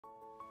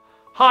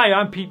Hi,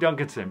 I'm Pete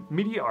Duncanson,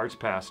 Media Arts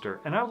Pastor,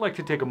 and I would like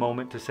to take a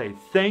moment to say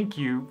thank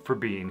you for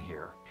being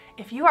here.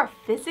 If you are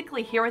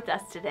physically here with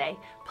us today,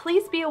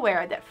 please be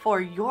aware that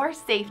for your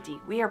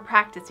safety, we are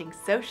practicing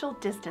social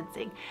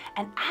distancing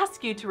and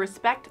ask you to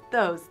respect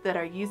those that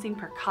are using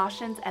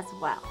precautions as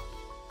well.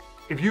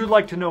 If you'd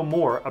like to know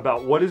more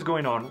about what is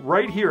going on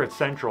right here at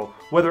Central,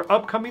 whether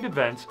upcoming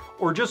events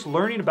or just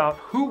learning about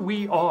who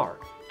we are,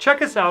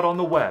 check us out on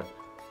the web,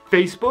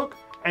 Facebook,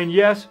 and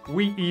yes,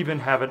 we even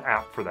have an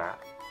app for that.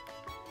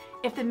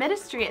 If the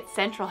ministry at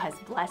Central has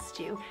blessed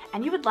you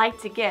and you would like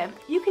to give,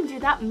 you can do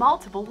that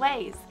multiple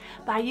ways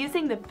by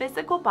using the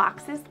physical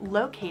boxes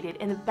located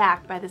in the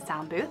back by the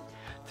sound booth,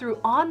 through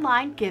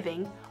online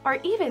giving, or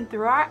even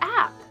through our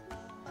app.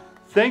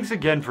 Thanks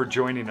again for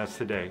joining us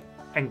today,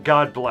 and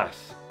God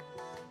bless.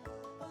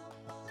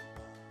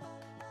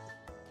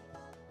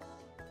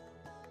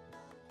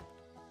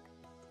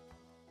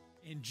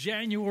 In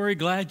January,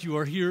 glad you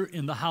are here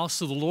in the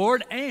house of the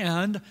Lord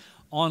and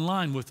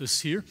online with us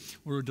here.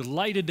 We're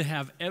delighted to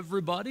have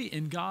everybody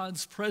in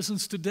God's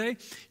presence today.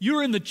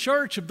 You're in the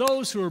church of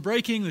those who are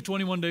breaking the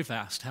 21-day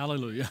fast.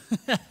 Hallelujah.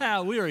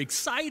 We are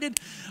excited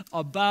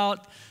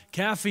about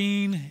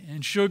caffeine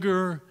and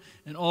sugar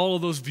and all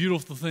of those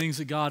beautiful things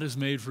that God has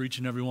made for each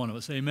and every one of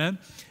us. Amen?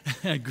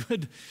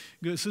 Good.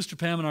 Sister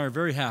Pam and I are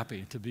very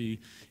happy to be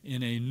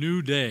in a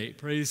new day.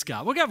 Praise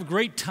God. We're going to have a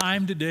great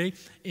time today.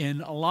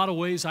 In a lot of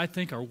ways, I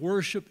think our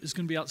worship is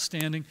going to be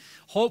outstanding.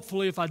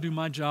 Hopefully, if I do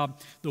my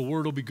job, the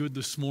word will be good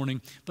this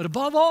morning. But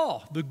above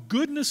all, the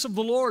goodness of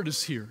the Lord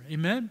is here.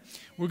 Amen?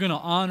 We're going to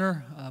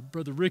honor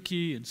Brother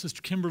Ricky and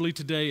Sister Kimberly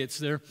today. It's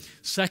their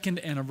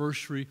second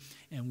anniversary,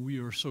 and we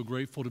are so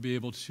grateful to be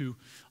able to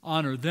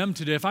honor them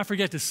today. If I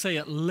forget to say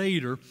it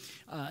later,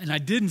 and I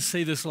didn't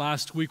say this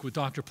last week with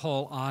Dr.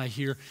 Paul I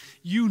here,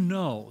 you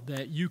know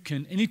that you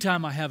can,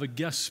 anytime I have a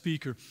guest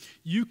speaker,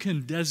 you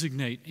can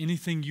designate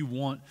anything you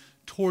want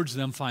towards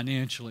them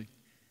financially,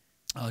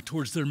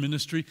 towards their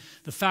ministry.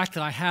 The fact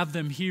that I have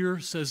them here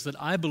says that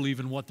I believe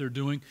in what they're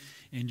doing,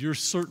 and you're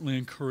certainly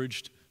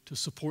encouraged to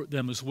support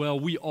them as well.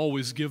 We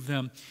always give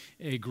them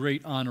a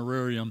great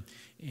honorarium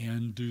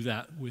and do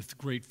that with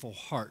grateful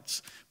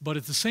hearts. But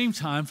at the same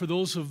time, for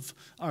those of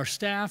our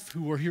staff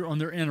who are here on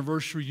their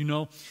anniversary, you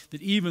know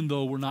that even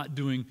though we're not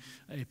doing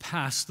a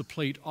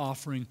pass-the-plate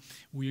offering,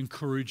 we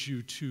encourage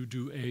you to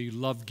do a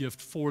love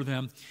gift for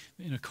them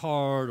in a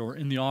card or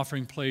in the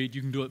offering plate.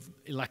 You can do it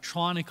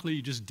electronically.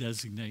 You just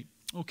designate.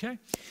 Okay?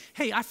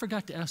 Hey, I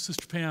forgot to ask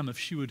Sister Pam if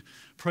she would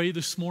pray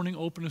this morning,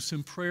 open us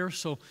in prayer.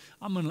 So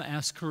I'm going to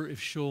ask her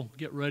if she'll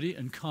get ready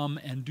and come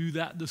and do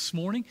that this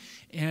morning.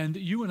 And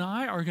you and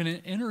I are going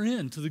to enter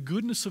into the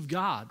goodness of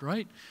God,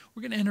 right?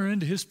 We're going to enter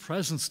into His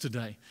presence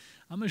today.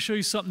 I'm going to show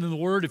you something in the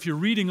Word. If you're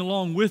reading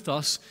along with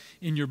us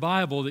in your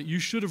Bible that you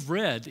should have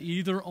read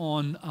either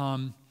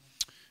on,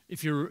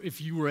 if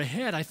you were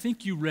ahead, I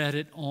think you read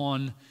it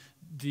on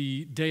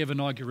the day of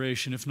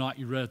inauguration. If not,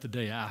 you read it the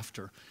day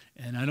after.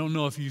 And I don't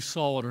know if you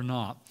saw it or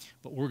not,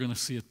 but we're going to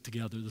see it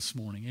together this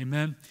morning.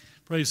 Amen?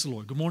 Praise the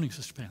Lord. Good morning,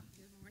 Sister Pam.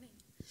 Good morning.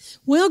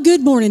 Well,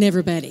 good morning,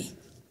 everybody.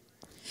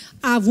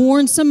 I've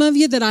warned some of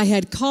you that I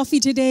had coffee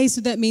today,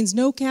 so that means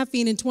no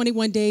caffeine in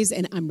 21 days,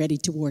 and I'm ready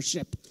to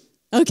worship.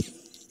 Okay.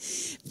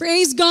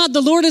 Praise God,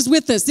 the Lord is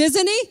with us,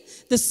 isn't He?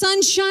 The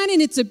sun's shining.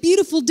 It's a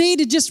beautiful day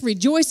to just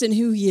rejoice in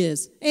who He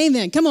is.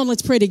 Amen. Come on,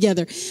 let's pray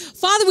together.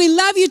 Father, we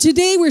love You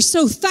today. We're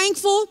so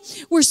thankful.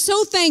 We're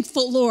so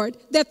thankful, Lord,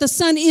 that the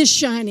sun is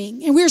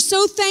shining. And we're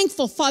so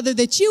thankful, Father,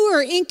 that You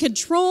are in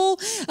control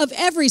of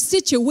every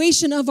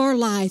situation of our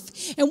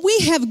life. And we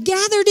have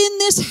gathered in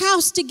this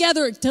house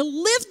together to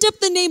lift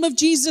up the name of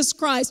Jesus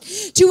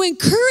Christ, to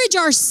encourage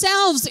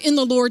ourselves in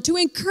the Lord, to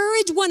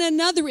encourage one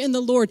another in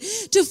the Lord,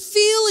 to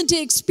feel and to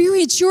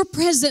experience Your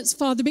presence,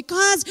 Father,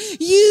 because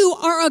You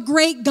are a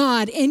great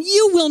God and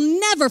You will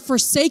never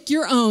forsake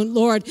Your own,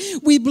 Lord.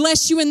 We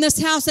bless You in this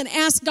house and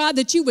ask, God,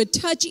 that You would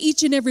touch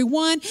each and every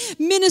one,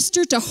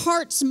 minister to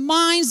hearts,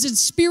 minds, and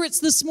spirits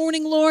this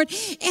morning, Lord.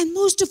 And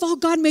most of all,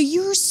 God, may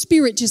Your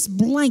Spirit just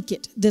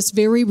blanket this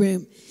very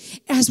room.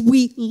 As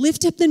we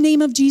lift up the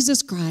name of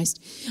Jesus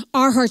Christ,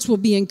 our hearts will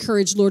be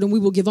encouraged, Lord, and we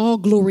will give all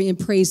glory and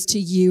praise to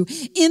You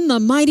in the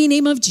mighty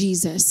name of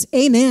Jesus.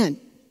 Amen.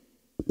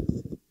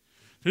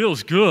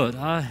 Feels good.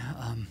 I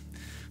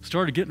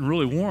started getting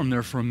really warm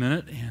there for a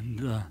minute,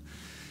 and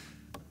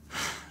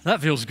that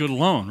feels good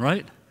alone,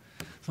 right?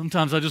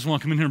 Sometimes I just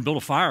want to come in here and build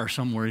a fire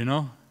somewhere, you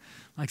know,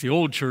 like the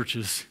old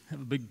churches,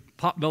 have a big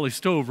potbelly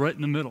stove right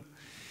in the middle.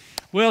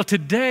 Well,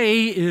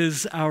 today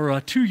is our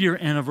 2-year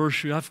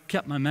anniversary. I've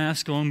kept my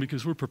mask on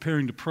because we're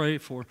preparing to pray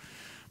for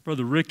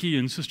Brother Ricky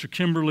and Sister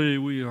Kimberly.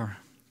 We are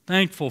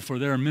thankful for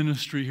their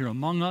ministry here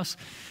among us.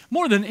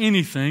 More than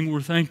anything,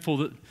 we're thankful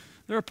that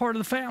they're a part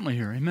of the family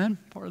here, amen?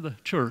 Part of the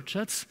church.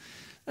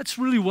 That's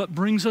really what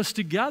brings us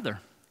together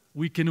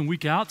week in and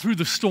week out through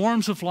the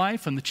storms of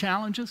life and the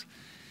challenges,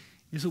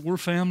 is that we're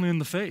family in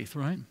the faith,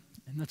 right?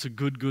 And that's a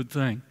good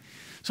thing.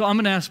 So I'm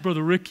going to ask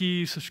Brother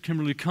Ricky, Sister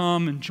Kimberly,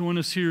 come and join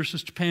us here,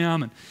 Sister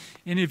Pam, and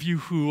any of you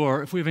who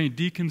are, if we have any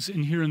deacons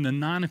in here in the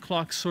 9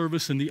 o'clock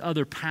service and the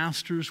other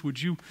pastors,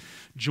 would you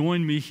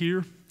join me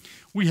here?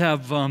 We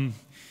have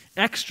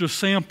extra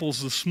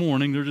samples this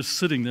morning. They're just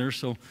sitting there,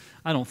 so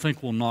I don't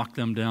think we'll knock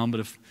them down, but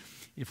if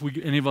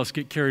any of us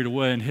get carried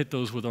away and hit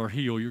those with our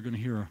heel, you're going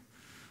to hear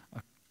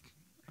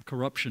a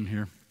corruption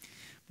here.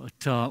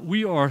 But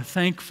we are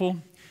thankful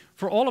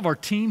for all of our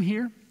team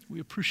here. We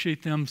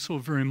appreciate them so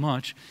very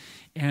much.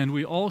 And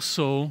we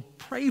also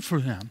pray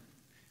for them,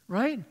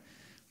 right?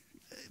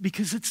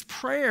 Because it's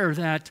prayer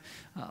that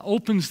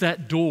opens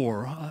that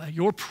door.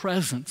 Your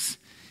presence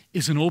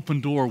is an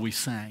open door, we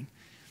sang.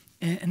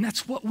 And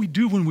that's what we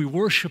do when we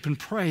worship and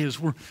pray,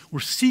 is we're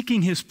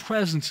seeking His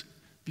presence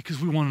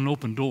because we want an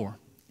open door.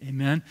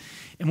 Amen?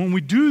 And when we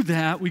do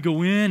that, we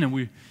go in and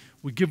we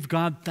give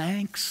God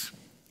thanks.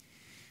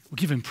 We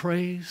give Him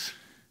praise.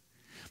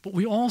 But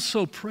we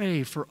also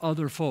pray for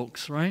other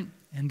folks, right?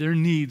 And their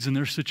needs and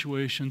their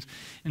situations.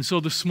 And so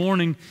this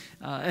morning,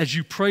 as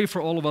you pray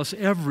for all of us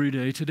every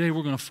day, today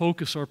we're going to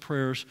focus our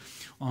prayers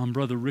on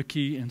Brother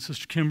Ricky and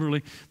Sister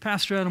Kimberly.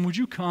 Pastor Adam, would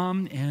you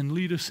come and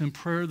lead us in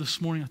prayer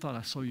this morning? I thought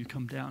I saw you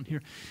come down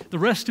here. The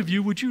rest of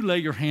you, would you lay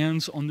your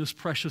hands on this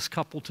precious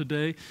couple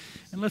today?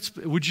 And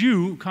would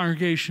you,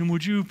 congregation,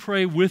 would you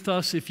pray with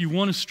us? If you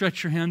want to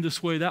stretch your hand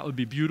this way, that would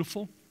be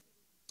beautiful.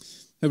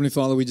 Heavenly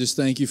Father, we just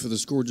thank you for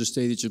this gorgeous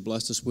day that you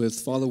blessed us with.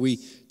 Father, we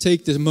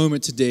take this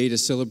moment today to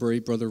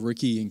celebrate Brother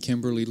Ricky and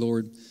Kimberly,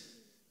 Lord.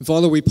 And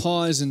Father, we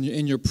pause in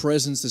your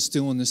presence that's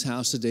still in this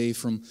house today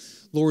from,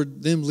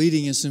 Lord, them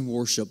leading us in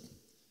worship.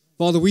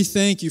 Father, we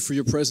thank you for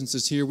your presence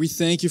that's here. We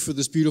thank you for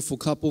this beautiful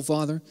couple,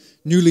 Father,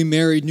 newly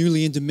married,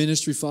 newly into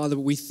ministry, Father.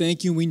 But we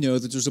thank you and we know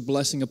that there's a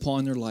blessing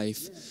upon their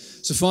life.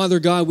 So, Father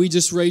God, we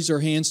just raise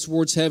our hands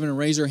towards heaven and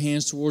raise our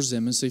hands towards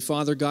them and say,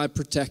 Father God,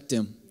 protect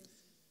them.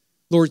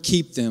 Lord,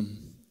 keep them.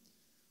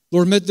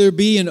 Lord, let there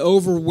be an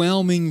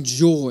overwhelming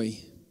joy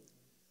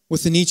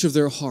within each of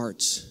their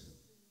hearts.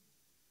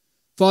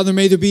 Father,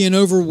 may there be an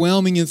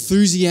overwhelming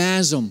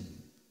enthusiasm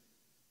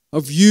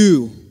of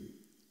you.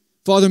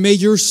 Father, may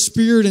your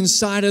spirit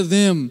inside of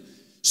them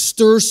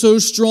stir so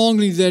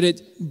strongly that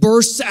it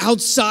bursts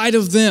outside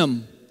of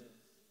them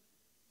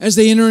as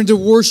they enter into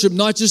worship,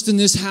 not just in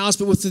this house,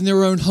 but within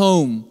their own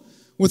home,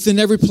 within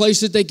every place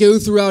that they go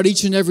throughout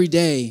each and every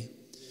day.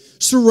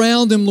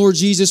 Surround them, Lord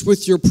Jesus,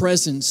 with your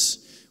presence,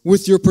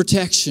 with your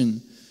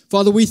protection.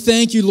 Father, we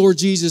thank you, Lord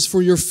Jesus,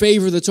 for your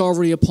favor that's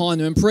already upon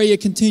them, and pray a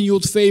continual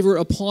favor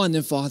upon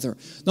them, Father.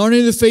 Not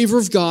only the favor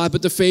of God,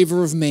 but the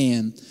favor of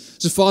man.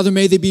 So, Father,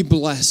 may they be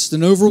blessed,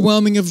 an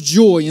overwhelming of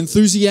joy,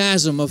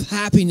 enthusiasm, of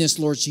happiness,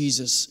 Lord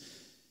Jesus,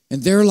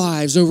 and their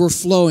lives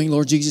overflowing,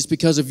 Lord Jesus,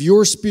 because of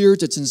your Spirit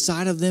that's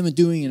inside of them and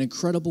doing an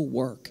incredible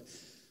work.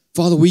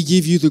 Father, we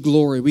give you the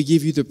glory. We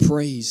give you the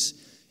praise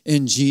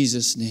in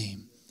Jesus'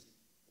 name.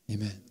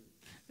 Amen.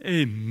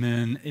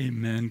 Amen,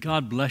 amen.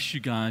 God bless you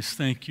guys.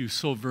 Thank you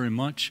so very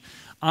much.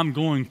 I'm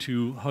going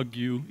to hug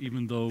you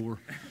even though we're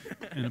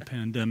in a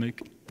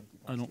pandemic.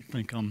 I don't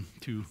think I'm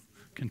too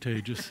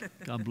contagious.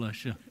 God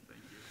bless you.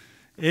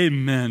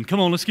 Amen. Come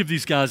on, let's give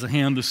these guys a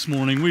hand this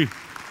morning. We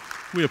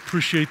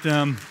appreciate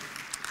them.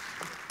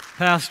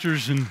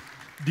 Pastors and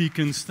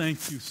deacons,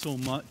 thank you so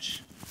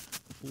much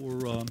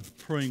for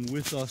praying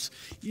with us.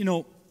 You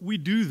know, we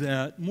do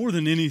that more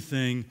than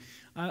anything.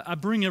 I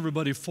bring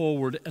everybody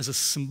forward as a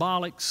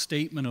symbolic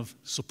statement of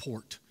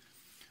support.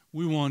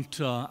 We want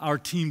our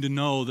team to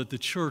know that the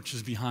church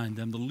is behind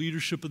them, the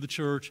leadership of the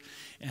church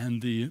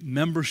and the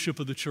membership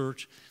of the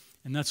church,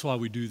 and that's why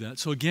we do that.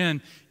 So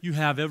again, you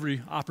have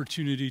every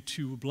opportunity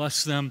to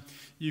bless them.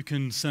 You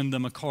can send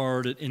them a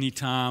card at any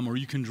time, or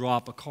you can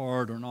drop a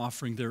card or an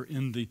offering there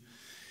in the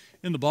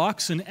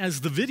box. And as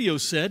the video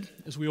said,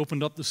 as we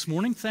opened up this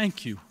morning,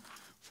 thank you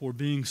for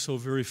being so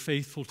very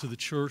faithful to the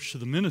church, to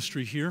the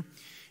ministry here.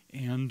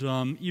 And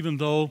even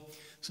though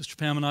Sister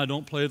Pam and I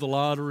don't play the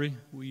lottery,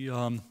 we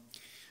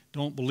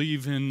don't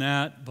believe in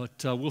that,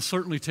 but we'll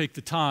certainly take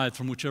the tithe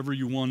from whichever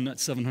you won that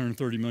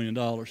 $730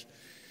 million.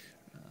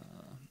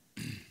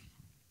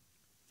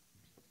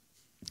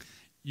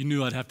 You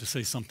knew I'd have to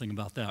say something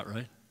about that,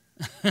 right?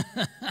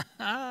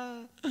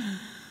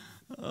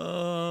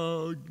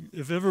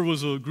 If ever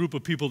was a group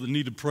of people that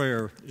needed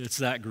prayer, it's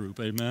that group,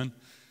 amen?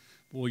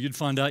 Boy, you'd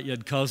find out you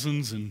had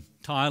cousins in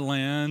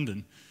Thailand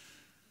and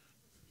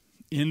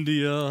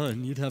India,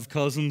 and you'd have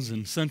cousins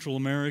in Central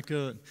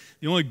America.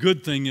 The only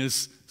good thing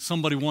is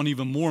somebody won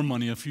even more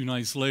money a few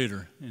nights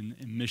later in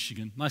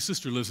Michigan. My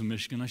sister lives in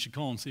Michigan. I should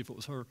call and see if it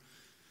was her.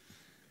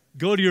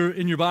 Go to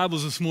in your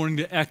Bibles this morning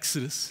to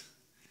Exodus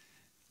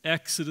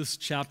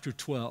chapter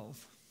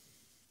 12.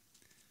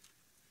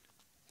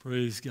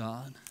 Praise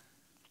God.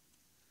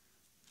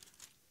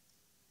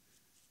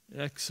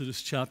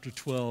 Exodus chapter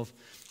 12.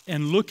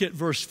 And look at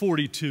verse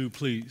 42,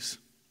 please.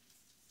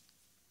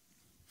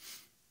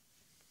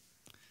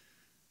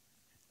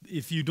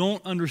 If you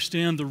don't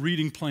understand the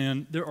reading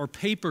plan, there are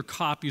paper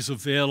copies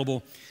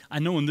available. I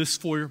know in this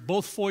foyer,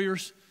 both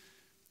foyers,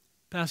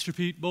 Pastor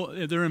Pete,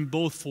 they're in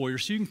both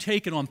foyers. So you can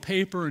take it on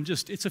paper and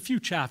it's a few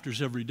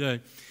chapters every day.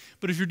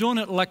 But if you're doing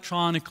it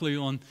electronically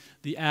on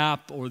the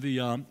app or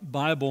the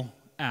Bible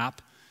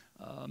app,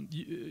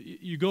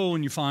 you go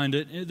and you find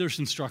it. There's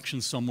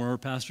instructions somewhere.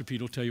 Pastor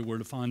Pete will tell you where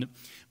to find it.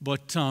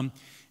 But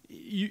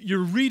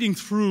you're reading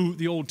through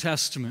the Old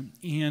Testament,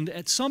 and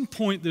at some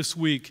point this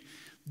week,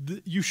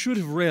 you should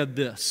have read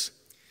this.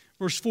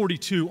 Verse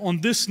 42, on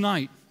this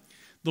night,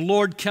 the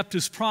Lord kept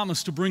his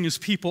promise to bring his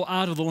people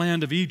out of the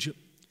land of Egypt.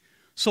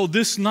 So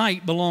this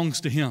night belongs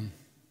to him.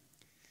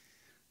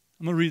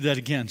 I'm going to read that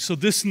again. So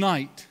this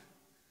night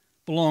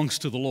belongs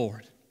to the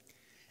Lord.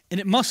 And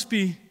it must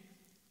be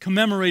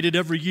commemorated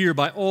every year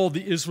by all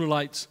the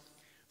Israelites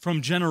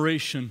from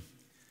generation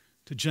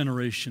to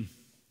generation.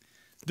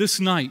 This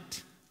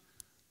night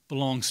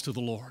belongs to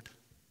the Lord.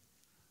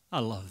 I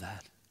love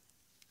that.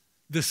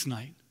 This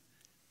night.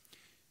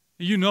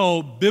 You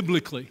know,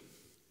 biblically,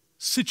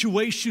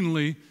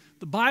 situationally,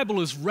 the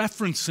Bible is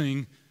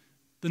referencing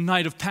the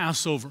night of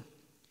Passover.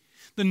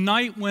 The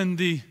night when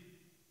the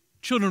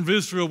children of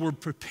Israel were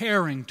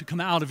preparing to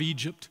come out of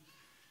Egypt.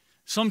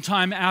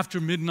 Sometime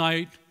after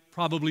midnight,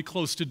 probably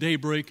close to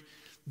daybreak,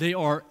 they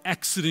are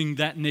exiting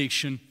that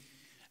nation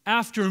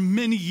after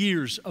many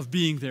years of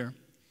being there.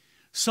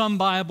 Some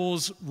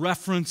Bibles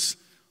reference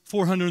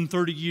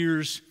 430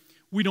 years.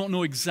 We don't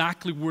know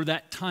exactly where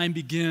that time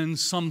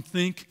begins. Some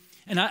think,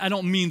 and I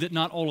don't mean that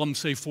not all of them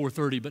say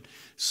 430, but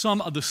some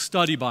of the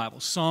study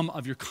Bibles, some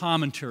of your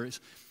commentaries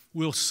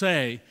will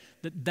say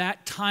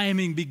that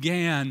timing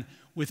began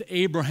with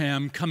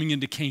Abraham coming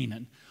into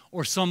Canaan,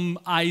 or some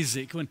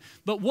Isaac.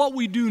 But what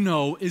we do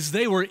know is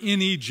they were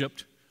in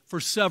Egypt for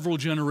several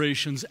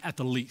generations at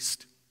the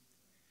least.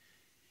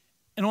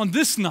 And on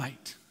this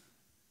night,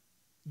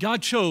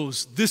 God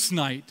chose this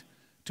night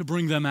to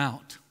bring them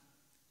out.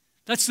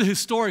 That's the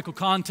historical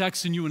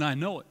context, and you and I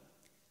know it.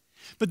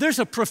 But there's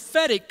a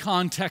prophetic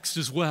context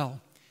as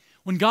well.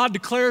 When God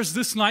declares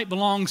this night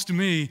belongs to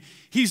me,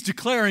 he's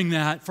declaring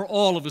that for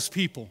all of his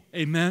people.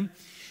 Amen?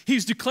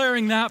 He's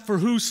declaring that for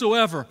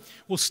whosoever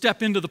will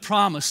step into the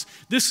promise.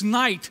 This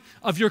night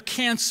of your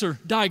cancer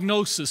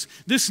diagnosis,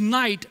 this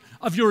night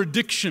of your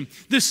addiction,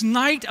 this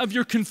night of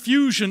your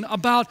confusion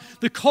about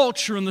the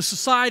culture and the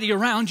society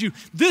around you,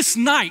 this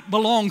night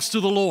belongs to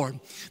the Lord.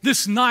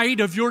 This night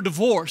of your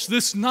divorce,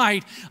 this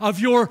night of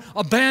your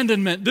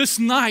abandonment, this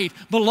night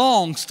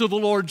belongs to the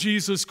Lord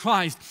Jesus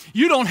Christ.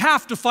 You don't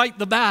have to fight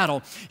the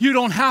battle. You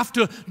don't have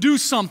to do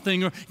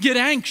something or get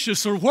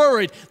anxious or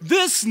worried.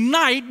 This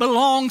night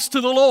belongs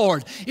to the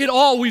Lord. It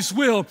always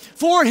will.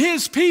 For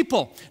his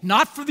people,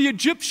 not for the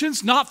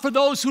Egyptians, not for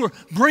those who are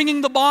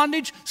bringing the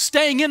bondage,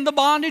 staying in the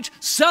bondage,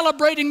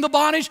 celebrating the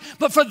bondage,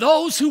 but for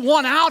those who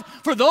want out,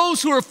 for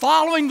those who are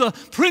following the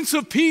Prince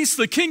of Peace,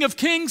 the King of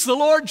Kings, the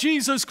Lord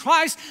Jesus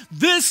Christ,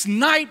 this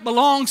night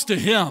belongs to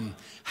him.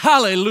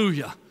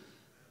 Hallelujah.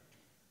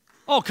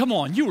 Oh, come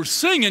on. You were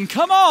singing.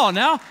 Come on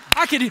now.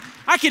 I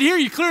could hear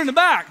you clear in the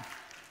back.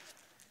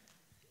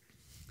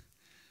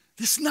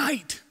 This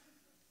night,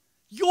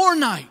 your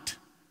night.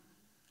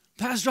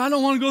 Pastor, I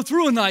don't want to go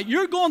through a night.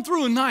 You're going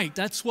through a night.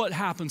 That's what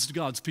happens to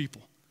God's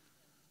people.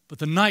 But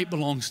the night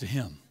belongs to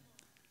him.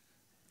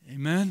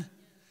 Amen?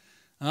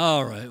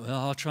 All right, well,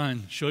 I'll try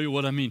and show you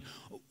what I mean.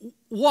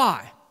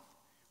 Why?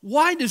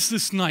 Why does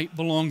this night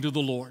belong to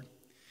the Lord?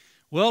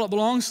 Well, it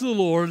belongs to the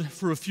Lord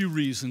for a few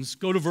reasons.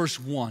 Go to verse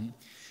 1.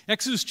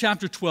 Exodus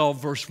chapter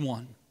 12, verse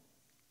 1.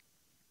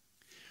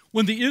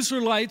 When the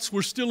Israelites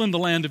were still in the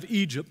land of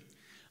Egypt,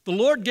 the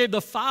Lord gave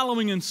the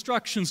following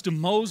instructions to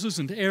Moses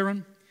and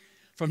Aaron.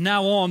 From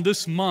now on,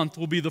 this month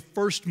will be the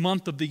first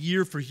month of the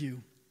year for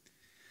you.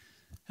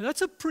 And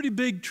that's a pretty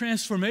big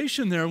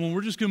transformation there when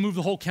we're just going to move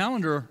the whole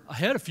calendar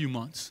ahead a few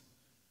months.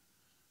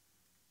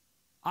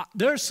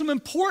 There's some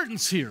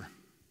importance here.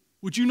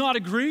 Would you not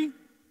agree?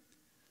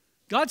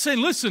 God's saying,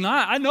 listen,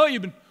 I know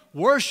you've been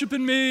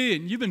worshiping me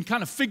and you've been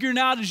kind of figuring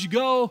out as you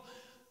go,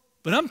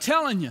 but I'm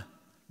telling you,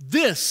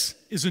 this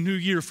is a new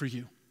year for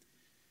you.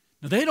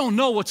 Now, they don't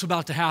know what's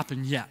about to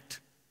happen yet.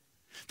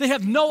 They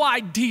have no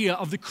idea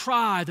of the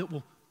cry that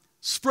will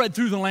spread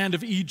through the land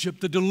of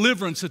Egypt, the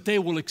deliverance that they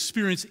will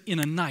experience in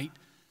a night.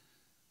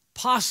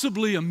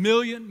 Possibly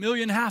 1.5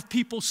 million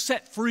people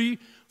set free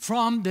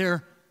from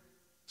their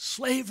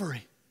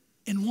slavery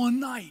in one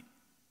night.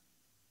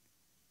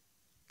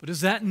 But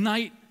as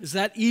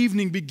that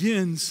evening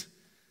begins,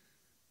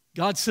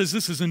 God says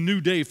this is a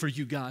new day for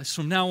you guys.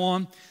 From now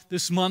on,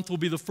 this month will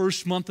be the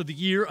first month of the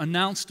year.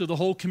 Announced to the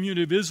whole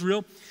community of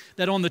Israel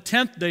that on the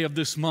 10th day of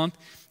this month,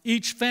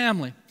 each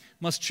family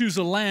must choose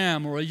a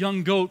lamb or a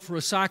young goat for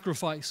a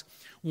sacrifice,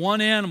 one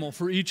animal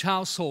for each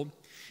household.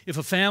 If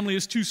a family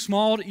is too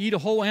small to eat a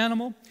whole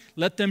animal,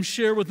 let them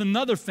share with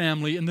another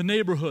family in the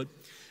neighborhood.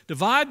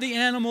 Divide the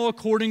animal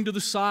according to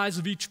the size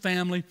of each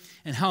family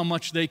and how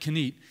much they can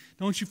eat.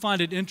 Don't you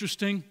find it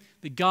interesting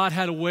that God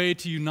had a way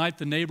to unite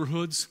the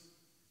neighborhoods?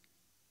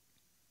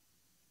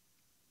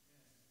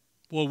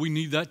 Boy, we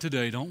need that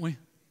today, don't we?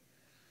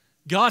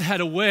 God had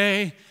a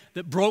way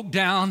that broke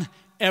down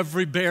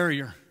every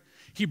barrier.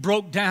 He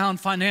broke down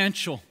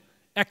financial,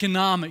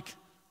 economic,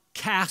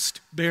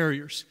 caste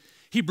barriers.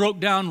 He broke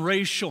down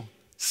racial,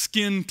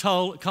 skin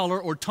color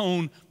or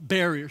tone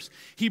barriers.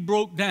 He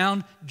broke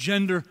down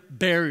gender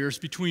barriers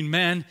between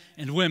men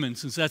and women,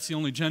 since that's the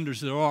only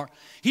genders there are.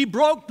 He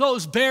broke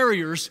those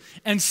barriers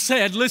and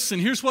said, listen,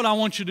 here's what I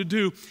want you to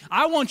do.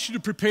 I want you to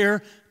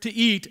prepare to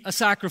eat a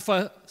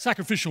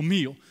sacrificial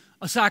meal,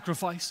 a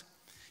sacrifice.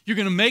 You're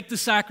going to make the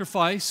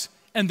sacrifice,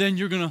 and then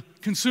you're going to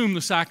consume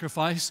the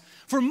sacrifice.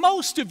 For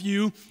most of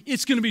you,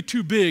 it's going to be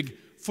too big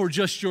for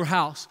just your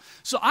house.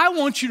 So I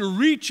want you to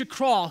reach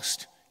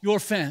across your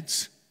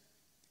fence,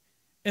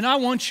 and I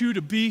want you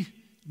to be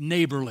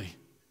neighborly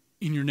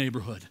in your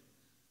neighborhood.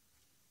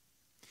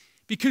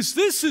 Because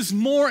this is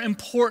more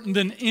important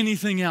than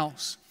anything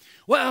else.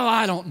 Well,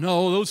 I don't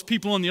know. Those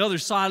people on the other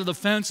side of the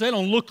fence, they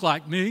don't look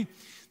like me.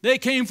 They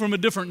came from a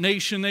different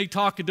nation. They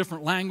talk a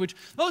different language.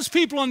 Those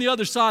people on the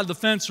other side of the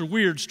fence are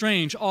weird,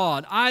 strange,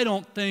 odd. I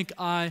don't think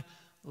I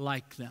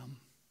like them.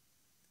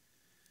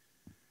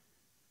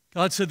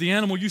 God said the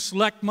animal you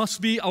select must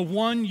be a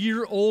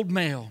 1-year-old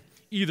male,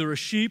 either a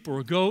sheep or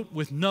a goat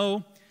with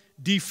no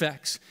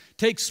defects.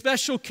 Take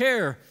special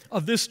care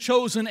of this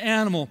chosen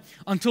animal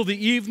until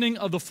the evening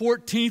of the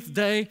 14th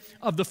day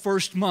of the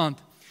first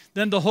month.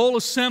 Then the whole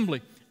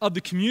assembly of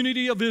the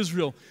community of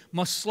Israel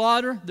must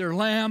slaughter their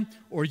lamb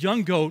or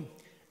young goat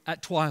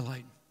at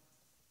twilight.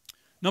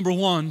 Number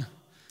one,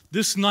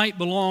 this night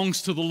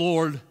belongs to the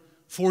Lord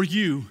for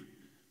you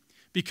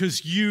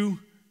because you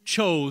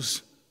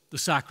chose the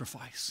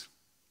sacrifice.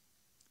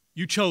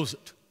 You chose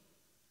it.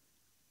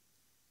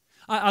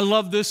 I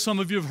love this. Some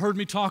of you have heard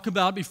me talk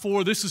about it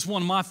before. This is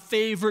one of my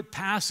favorite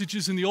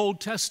passages in the Old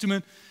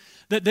Testament,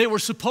 that they were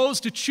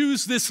supposed to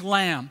choose this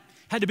lamb.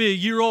 Had to be a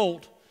year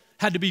old,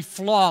 had to be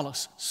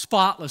flawless,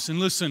 spotless. And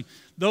listen,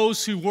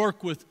 those who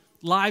work with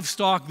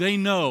livestock, they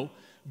know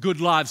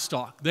good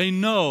livestock. They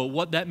know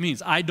what that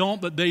means. I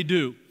don't, but they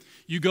do.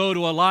 You go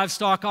to a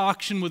livestock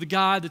auction with a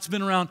guy that's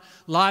been around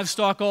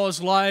livestock all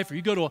his life, or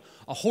you go to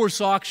a horse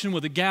auction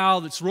with a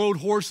gal that's rode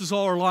horses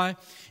all her life,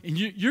 and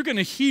you're going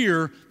to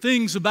hear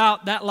things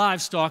about that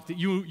livestock that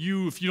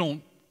you, if you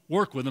don't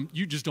work with them,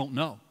 you just don't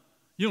know.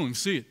 You don't even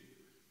see it,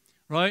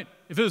 right?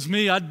 If it was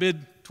me, I'd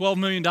bid $12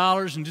 million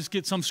and just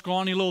get some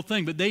scrawny little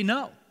thing, but they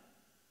know.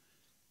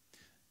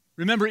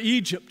 Remember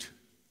Egypt.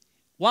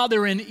 While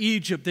they're in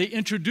Egypt, they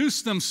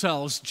introduced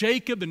themselves,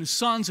 Jacob and his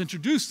sons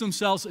introduced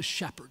themselves as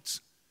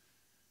shepherds.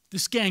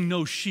 This gang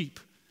knows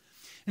sheep.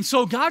 And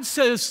so God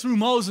says through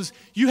Moses,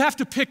 you have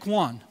to pick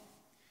one.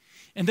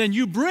 And then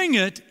you bring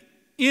it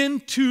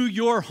into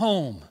your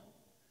home.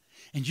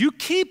 And you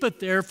keep it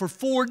there for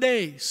 4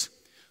 days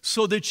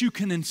so that you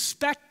can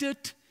inspect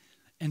it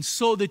and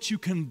so that you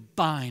can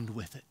bind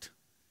with it.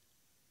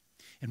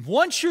 And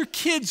once your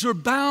kids are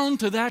bound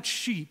to that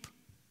sheep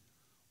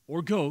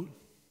or goat,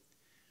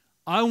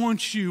 I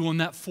want you on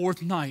that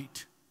 4th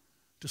night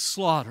to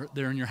slaughter it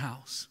there in your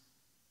house.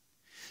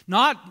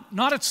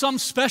 Not at some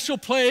special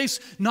place,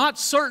 not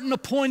certain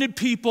appointed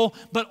people,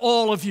 but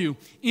all of you.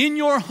 In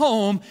your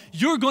home,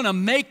 you're going to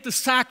make the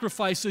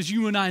sacrifice, as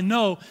you and I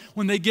know.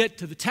 When they get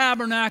to the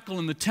tabernacle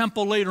and the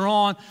temple later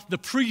on, the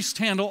priests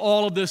handle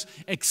all of this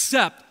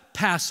except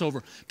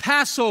Passover.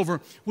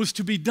 Passover was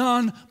to be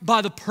done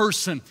by the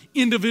person,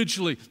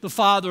 individually, the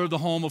father of the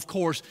home, of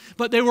course.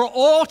 But they were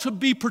all to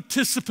be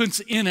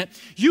participants in it.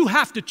 You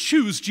have to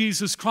choose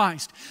Jesus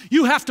Christ.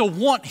 You have to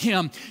want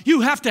Him.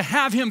 You have to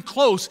have Him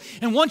close.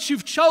 And once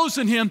you've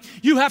chosen Him,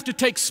 you have to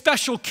take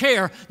special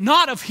care,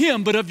 not of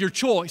Him, but of your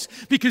choice.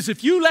 Because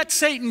if you let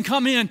Satan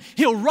come in,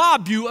 he'll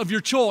rob you of your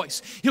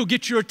choice. He'll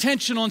get your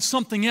attention on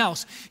something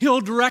else.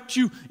 He'll direct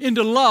you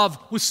into love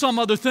with some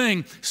other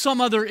thing, some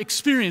other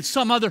experience,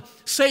 some other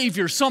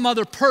Savior, some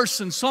other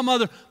person, some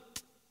other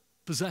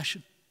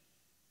possession,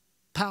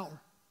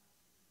 power.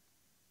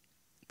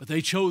 But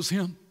they chose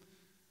Him.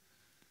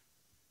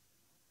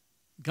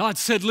 God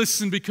said,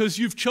 listen, because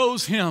you've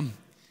chose Him,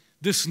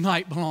 this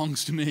night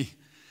belongs to me.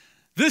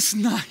 This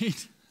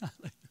night.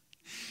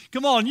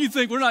 Come on, you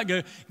think we're not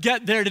going to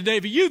get there today,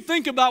 but you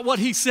think about what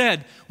He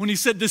said when He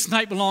said, this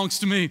night belongs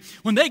to me.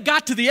 When they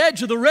got to the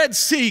edge of the Red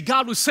Sea,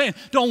 God was saying,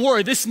 don't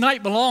worry, this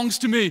night belongs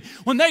to me.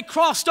 When they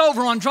crossed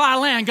over on dry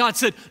land, God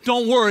said,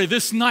 don't worry,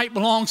 this night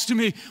belongs to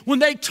me. When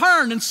they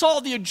turned and saw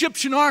the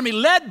Egyptian army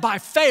led by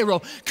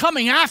Pharaoh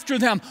coming after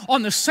them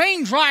on the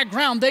same dry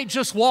ground they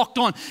just walked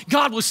on,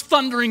 God was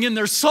thundering in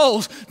their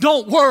souls,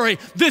 don't worry,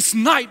 this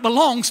night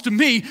belongs to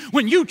me.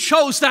 When you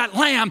chose that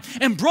lamb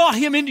and brought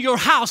him into your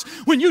house,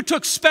 when you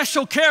took special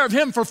care of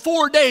him for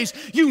 4 days,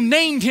 you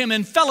named him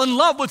and fell in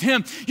love with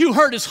him, you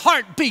heard his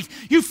heart beat,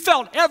 you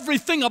felt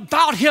everything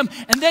about him,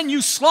 and then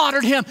you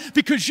slaughtered him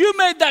because you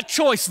made that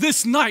choice.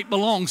 This night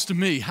belongs to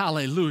me.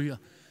 Hallelujah.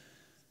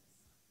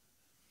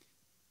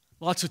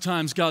 Lots of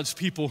times God's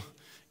people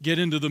get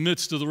into the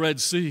midst of the Red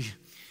Sea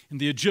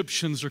and the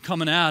Egyptians are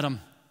coming at them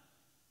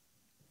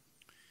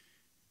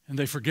and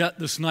they forget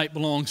this night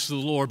belongs to the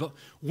Lord. But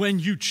when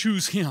you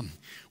choose Him,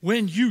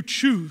 when you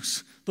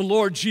choose the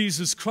Lord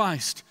Jesus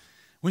Christ,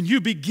 when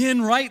you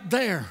begin right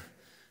there,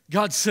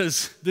 God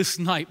says, this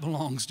night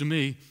belongs to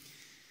me.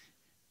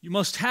 You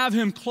must have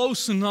Him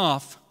close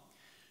enough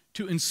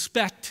to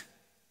inspect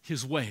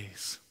his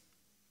ways.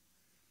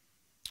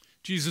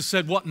 Jesus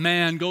said, what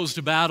man goes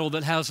to battle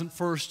that hasn't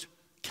first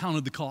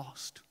counted the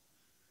cost?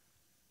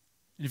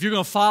 And if you're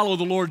going to follow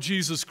the Lord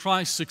Jesus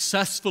Christ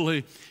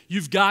successfully,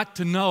 you've got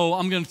to know,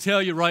 I'm going to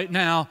tell you right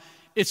now,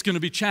 it's going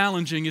to be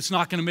challenging. It's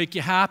not going to make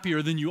you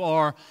happier than you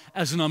are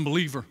as an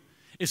unbeliever.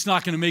 It's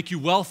not going to make you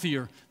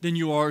wealthier than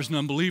you are as an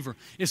unbeliever.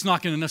 It's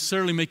not going to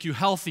necessarily make you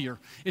healthier.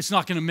 It's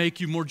not going to make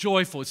you more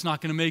joyful. It's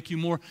not going to make you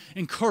more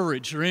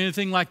encouraged or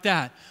anything like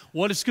that.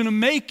 What it's going to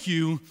make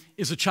you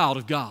is a child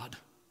of God.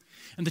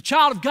 And the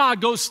child of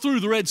God goes through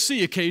the Red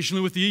Sea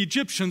occasionally with the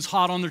Egyptians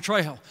hot on their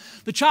trail.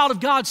 The child of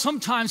God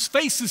sometimes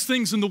faces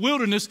things in the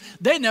wilderness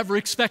they never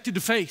expected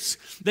to face.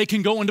 They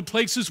can go into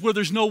places where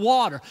there's no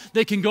water.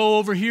 They can go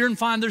over here and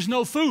find there's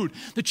no food.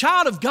 The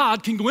child of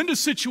God can go into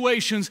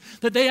situations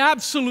that they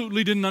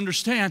absolutely didn't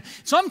understand.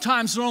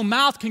 Sometimes their own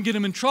mouth can get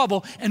them in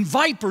trouble and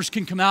vipers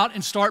can come out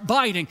and start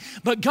biting.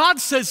 But God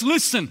says,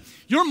 listen,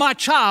 you're my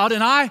child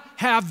and I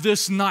have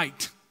this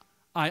night.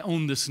 I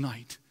own this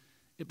night.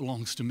 It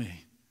belongs to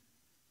me.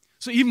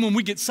 So even when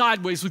we get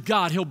sideways with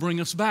God, He'll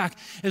bring us back.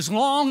 As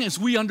long as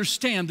we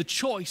understand the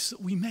choice that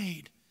we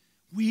made.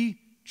 We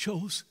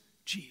chose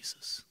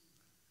Jesus.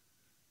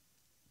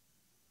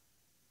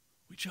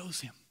 We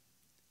chose Him.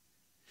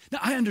 Now,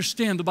 I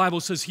understand the Bible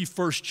says He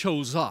first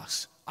chose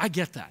us. I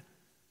get that.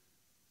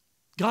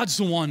 God's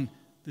the one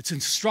that's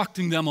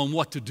instructing them on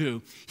what to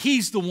do.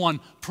 He's the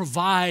one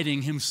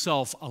providing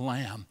Himself a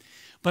lamb.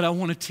 But I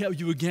want to tell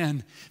you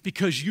again,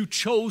 because you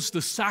chose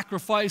the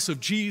sacrifice of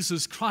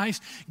Jesus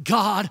Christ,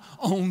 God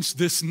owns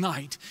this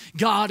night.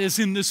 God is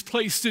in this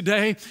place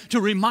today to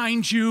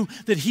remind you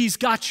that He's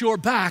got your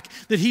back,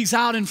 that He's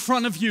out in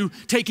front of you,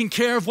 taking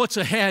care of what's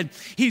ahead.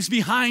 He's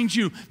behind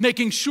you,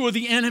 making sure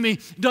the enemy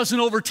doesn't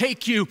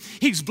overtake you.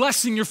 He's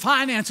blessing your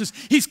finances.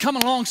 He's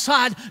coming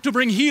alongside to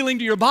bring healing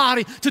to your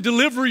body, to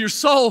deliver your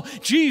soul.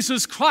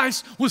 Jesus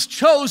Christ was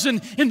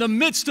chosen in the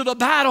midst of the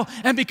battle,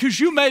 and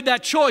because you made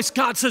that choice,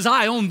 God says,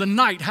 I own the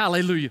night.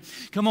 Hallelujah.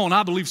 Come on,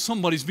 I believe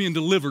somebody's being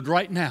delivered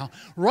right now.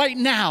 Right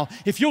now,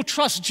 if you'll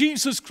trust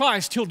Jesus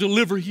Christ, He'll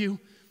deliver you.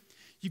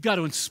 You've got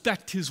to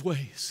inspect His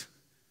ways.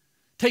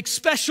 Take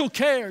special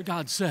care,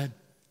 God said.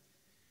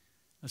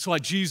 That's why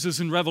Jesus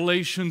in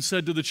Revelation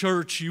said to the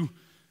church, you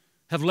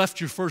have left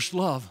your first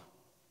love.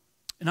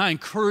 And I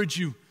encourage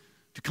you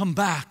to come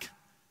back.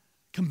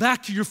 Come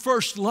back to your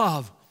first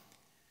love.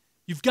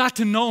 You've got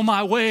to know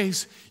my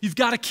ways. You've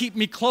got to keep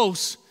me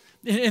close.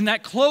 In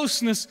that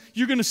closeness,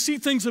 you're going to see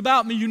things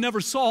about me you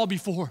never saw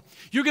before.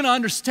 You're going to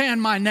understand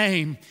my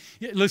name.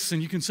 Listen,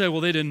 you can say,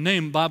 well, they didn't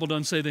name, the Bible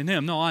doesn't say they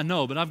named. No, I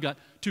know, but I've got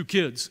 2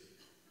 kids.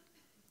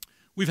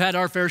 We've had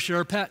our fair share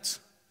of pets.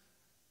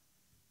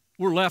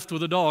 We're left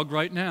with a dog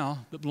right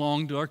now that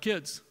belonged to our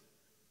kids.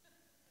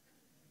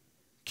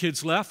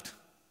 Kids left,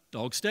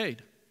 dog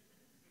stayed.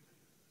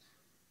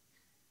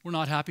 We're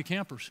not happy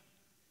campers.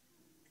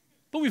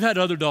 But we've had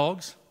other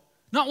dogs.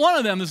 Not one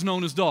of them is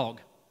known as Dog.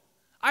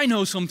 I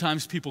know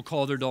sometimes people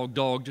call their dog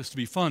Dog just to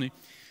be funny,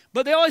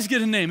 but they always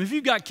get a name. If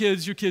you've got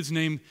kids, your kid's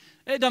name,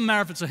 it doesn't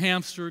matter if it's a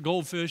hamster, a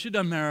goldfish, it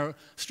doesn't matter,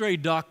 stray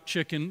duck,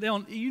 chicken,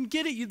 you can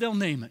get it, they'll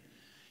name it.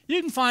 You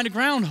can find a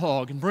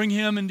groundhog and bring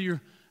him into your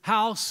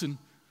house and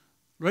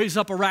raise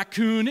up a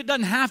raccoon. It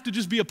doesn't have to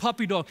just be a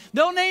puppy dog.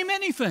 They'll name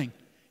anything.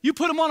 You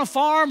put them on a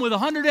farm with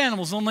 100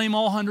 animals, they'll name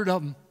all 100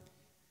 of them.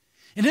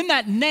 And in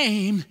that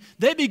name,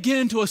 they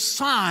begin to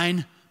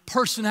assign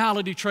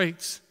personality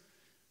traits.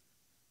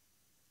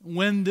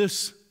 When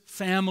this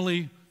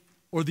family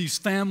or these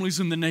families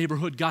in the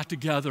neighborhood got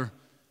together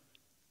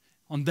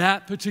on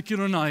that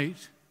particular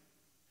night,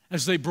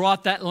 as they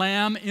brought that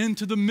lamb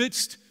into the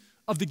midst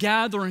of the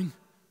gathering,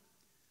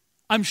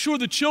 I'm sure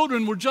the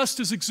children were just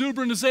as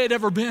exuberant as they had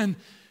ever been,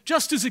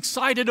 just as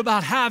excited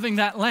about having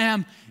that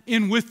lamb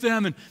in with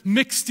them and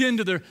mixed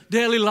into their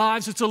daily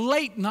lives. It's a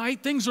late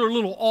night. Things are a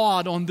little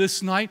odd on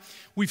this night.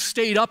 We've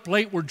stayed up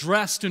late. We're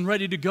dressed and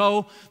ready to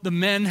go. The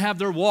men have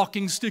their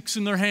walking sticks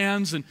in their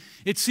hands, and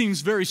it seems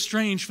very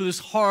strange for this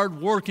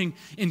hard-working,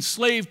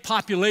 enslaved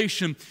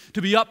population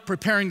to be up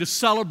preparing to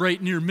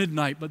celebrate near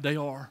midnight, but they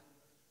are.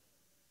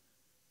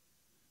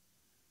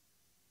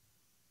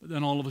 But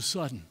then all of a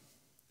sudden,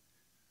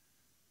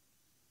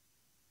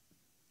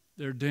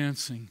 their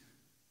dancing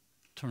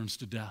turns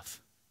to death.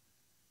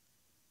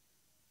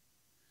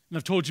 And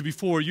I've told you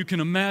before, you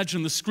can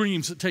imagine the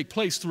screams that take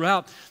place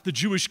throughout the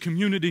Jewish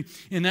community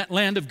in that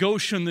land of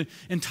Goshen. The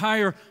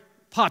entire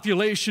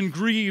population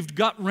grieved,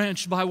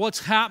 gut-wrenched by what's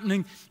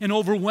happening and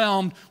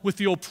overwhelmed with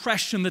the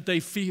oppression that they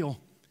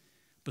feel.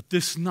 But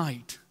this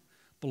night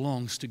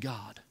belongs to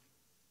God.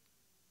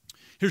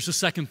 Here's the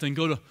second thing.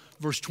 Go to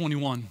verse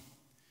 21.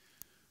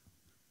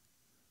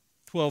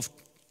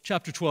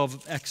 Chapter 12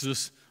 of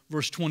Exodus,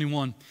 verse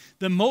 21.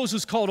 Then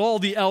Moses called all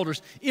the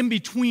elders. In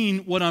between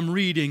what I'm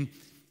reading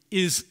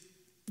is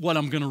what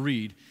I'm going to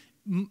read.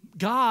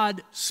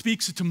 God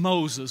speaks it to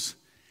Moses,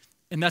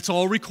 and that's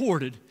all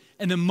recorded.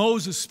 And then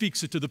Moses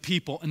speaks it to the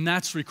people, and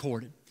that's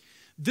recorded.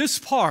 This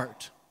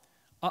part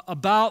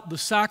about the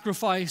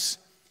sacrifice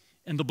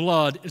and the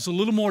blood is a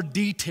little more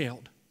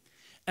detailed.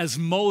 as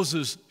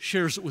Moses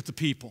shares it with the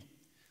people.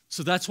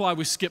 So that's why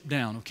we skip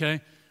down, okay?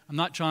 I'm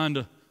not trying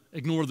to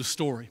ignore the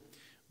story,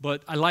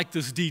 but I like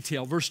this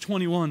detail. Verse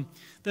 21,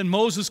 then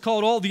Moses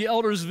called all the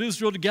elders of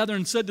Israel together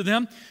and said to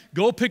them,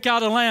 go pick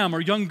out a lamb or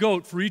young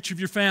goat for each of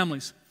your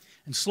families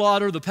and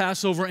slaughter the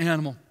Passover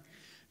animal.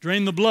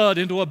 Drain the blood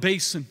into a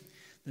basin,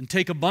 then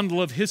take a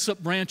bundle of hyssop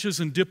branches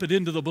and dip it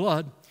into the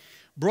blood.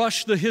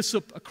 Brush the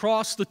hyssop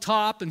across the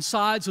top and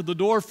sides of the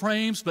door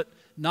frames, but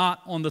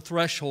not on the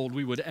threshold,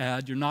 we would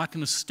add. You're not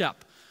going to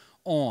step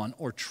on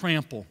or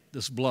trample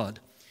this blood.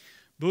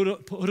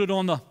 Put it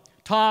on the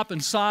top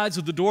and sides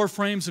of the door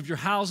frames of your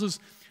houses.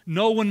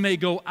 No one may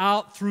go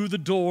out through the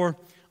door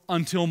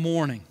until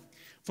morning.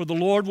 For the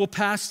Lord will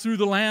pass through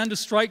the land to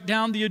strike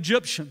down the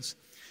Egyptians.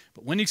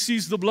 But when he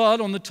sees the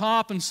blood on the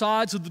top and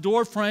sides of the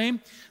door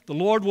frame, the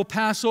Lord will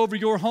pass over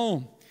your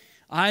home.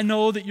 I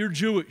know that you're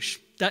Jewish.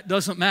 That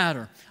doesn't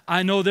matter.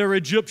 I know they're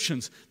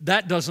Egyptians.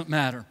 That doesn't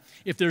matter.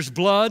 If there's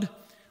blood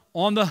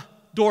on the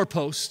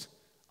doorpost,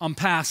 I'm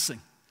passing.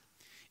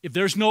 If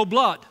there's no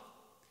blood,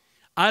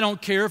 I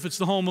don't care if it's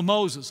the home of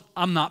Moses.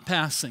 I'm not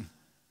passing.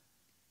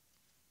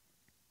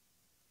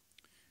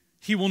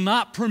 He will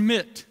not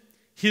permit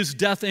his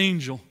death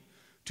angel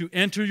to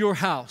enter your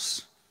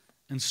house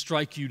and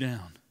strike you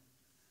down.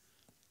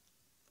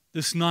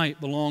 This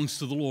night belongs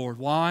to the Lord.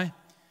 Why?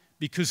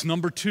 Because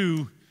number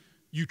two,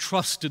 you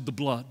trusted the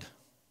blood.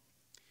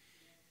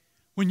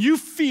 When you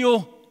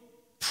feel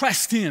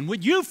pressed in,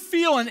 when you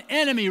feel an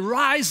enemy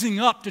rising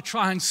up to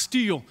try and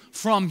steal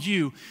from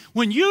you,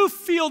 when you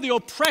feel the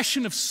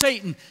oppression of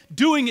Satan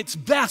doing its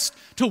best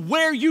to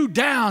wear you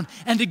down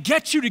and to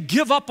get you to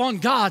give up on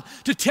God,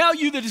 to tell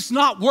you that it's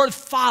not worth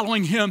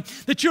following him,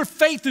 that your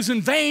faith is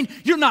in vain,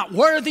 you're not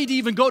worthy to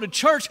even go to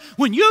church,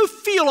 when you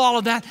feel all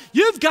of that,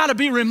 you've got to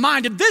be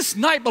reminded this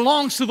night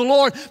belongs to the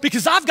Lord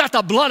because I've got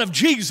the blood of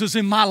Jesus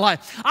in my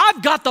life.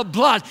 I've got the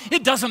blood.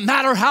 It doesn't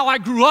matter how I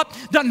grew up,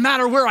 doesn't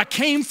matter where I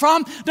came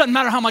from, doesn't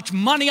matter how much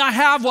money I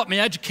have, what my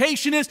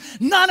education is.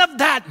 None of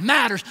that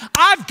matters.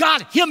 I've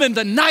got him in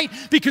the night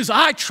because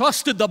I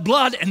trusted the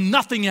blood and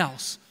nothing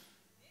else.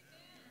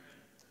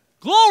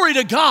 Glory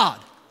to God.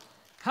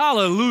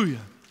 Hallelujah.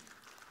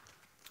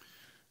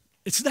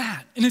 It's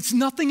that, and it's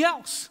nothing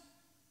else.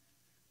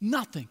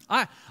 Nothing.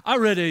 I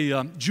read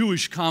a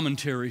Jewish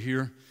commentary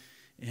here,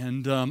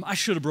 and I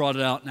should have brought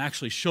it out and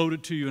actually showed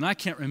it to you, and I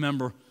can't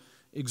remember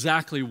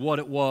exactly what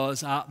it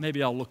was.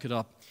 Maybe I'll look it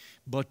up.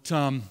 But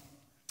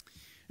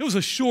it was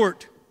a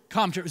short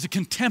commentary. It was a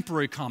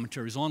contemporary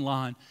commentary. It was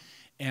online.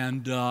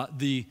 And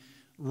the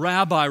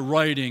rabbi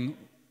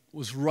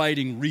was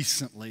writing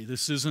recently.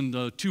 This isn't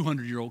a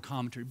 200-year-old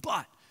commentary.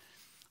 But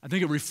I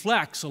think it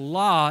reflects a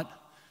lot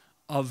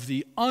of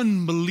the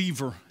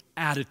unbeliever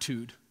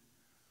attitude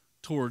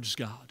towards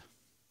God.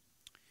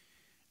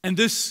 And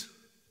this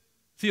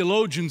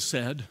theologian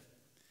said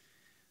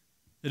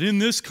that in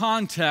this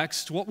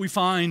context, what we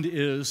find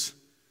is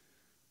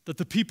that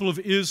the people of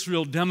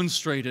Israel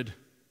demonstrated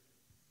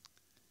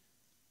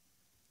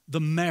the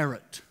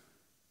merit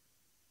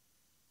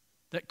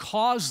that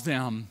caused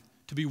them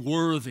to be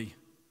worthy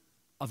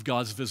of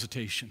God's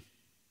visitation.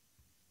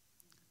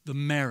 The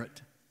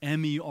merit,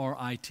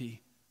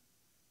 M-E-R-I-T.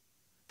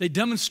 They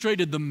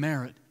demonstrated the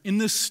merit. In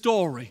this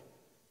story,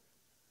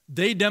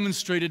 they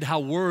demonstrated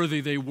how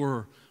worthy they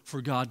were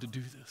for God to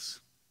do this.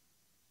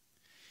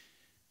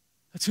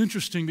 That's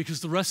interesting because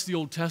the rest of the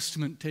Old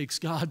Testament takes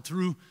God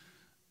through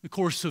the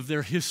course of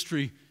their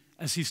history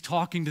as he's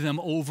talking to them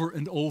over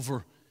and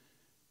over.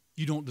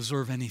 You don't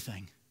deserve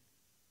anything.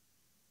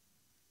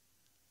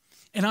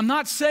 And I'm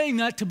not saying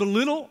that to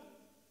belittle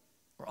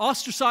or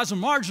ostracize or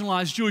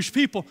marginalize Jewish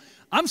people.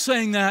 I'm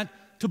saying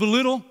that to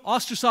belittle,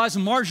 ostracize,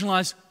 and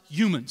marginalize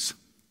humans.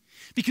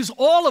 Because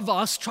all of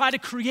us try to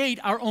create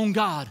our own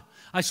God.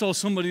 I saw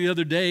somebody the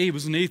other day, he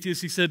was an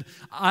atheist, he said,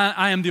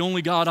 I am the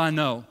only God I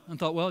know. I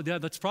thought, well, yeah,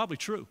 that's probably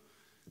true.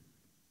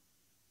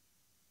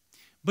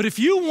 But if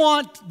you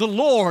want the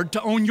Lord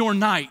to own your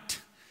night,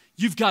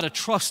 you've got to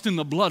trust in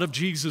the blood of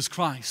Jesus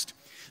Christ.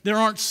 There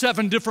aren't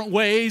 7 different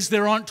ways.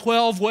 There aren't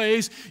 12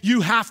 ways.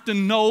 You have to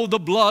know the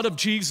blood of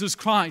Jesus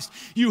Christ.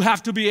 You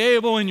have to be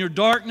able in your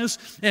darkness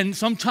and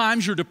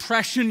sometimes your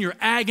depression, your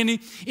agony,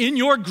 in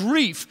your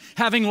grief,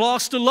 having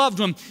lost a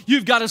loved one,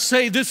 you've got to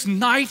say, this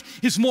night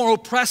is more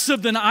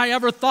oppressive than I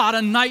ever thought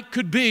a night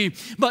could be.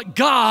 But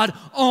God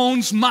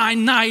owns my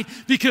night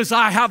because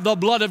I have the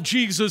blood of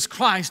Jesus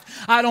Christ.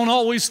 I don't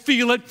always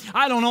feel it.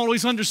 I don't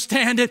always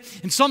understand it.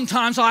 And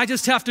sometimes I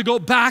just have to go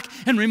back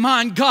and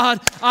remind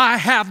God, I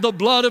have the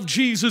blood of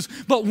Jesus.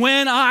 But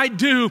when I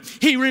do,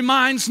 he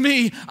reminds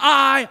me,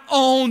 I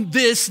own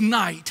this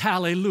night.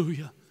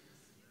 Hallelujah.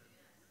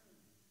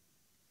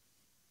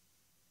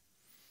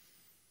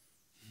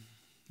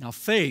 Now,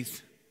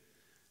 faith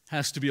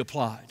has to be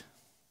applied.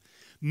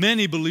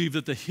 Many believe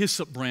that the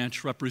hyssop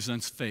branch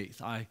represents faith.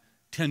 I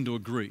tend to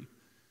agree.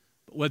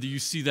 But whether you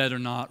see that or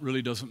not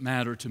really doesn't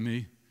matter to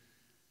me.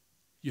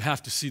 You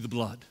have to see the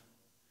blood.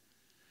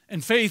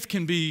 And faith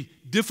can be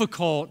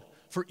difficult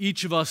for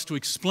each of us to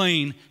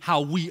explain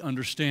how we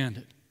understand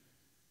it.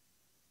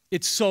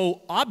 It's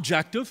so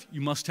objective,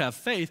 you must have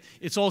faith.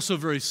 It's also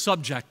very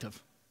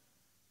subjective.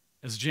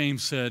 As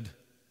James said,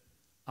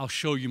 I'll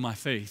show you my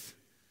faith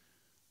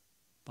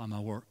by my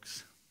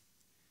works.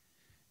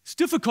 It's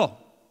difficult,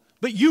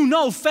 but you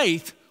know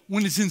faith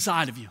when it's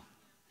inside of you.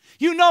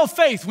 You know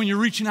faith when you're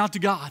reaching out to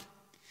God.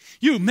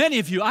 Many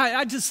of you,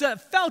 I just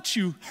felt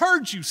you,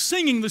 heard you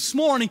singing this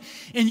morning,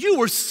 and you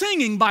were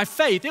singing by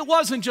faith. It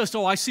wasn't just,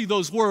 I see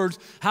those words,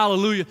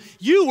 hallelujah.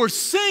 You were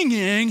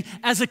singing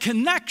as a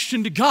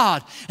connection to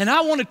God. And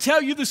I want to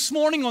tell you this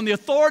morning, on the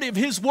authority of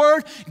His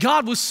Word,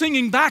 God was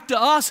singing back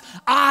to us,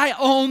 I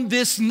own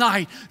this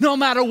night. No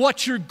matter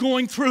what you're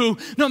going through,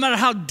 no matter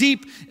how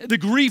deep the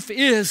grief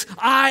is,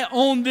 I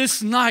own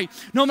this night.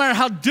 No matter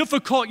how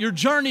difficult your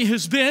journey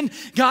has been,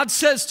 God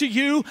says to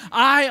you,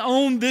 I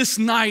own this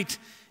night.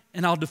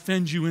 And I'll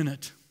defend you in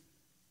it.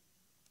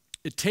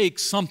 It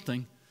takes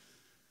something.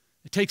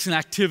 It takes an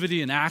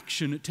activity, an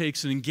action. It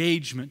takes an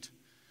engagement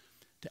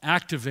to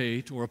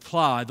activate or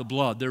apply the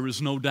blood. There is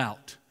no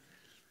doubt.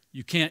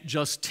 You can't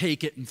just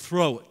take it and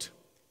throw it.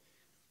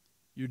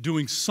 You're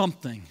doing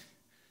something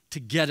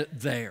to get it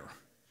there.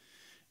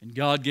 And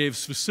God gave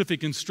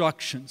specific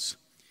instructions.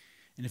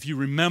 And if you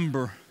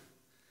remember,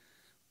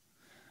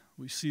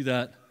 we see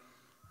that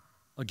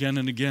again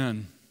and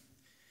again,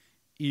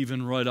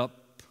 even right up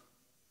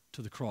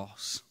to the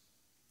cross.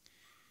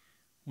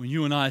 When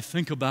you and I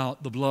think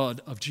about the blood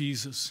of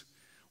Jesus,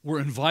 we're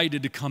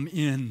invited to come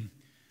in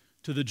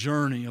to the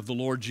journey of the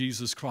Lord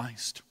Jesus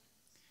Christ.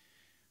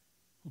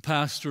 Well,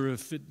 Pastor,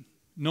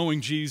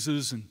 knowing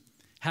Jesus and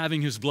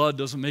having His blood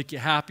doesn't make you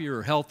happier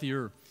or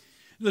healthier,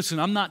 listen,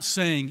 I'm not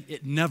saying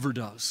it never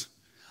does.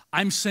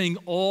 I'm saying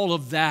all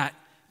of that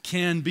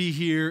can be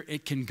here,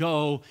 it can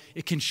go,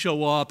 it can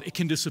show up, it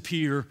can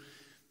disappear,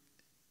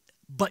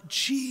 but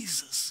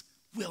Jesus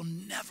will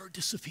never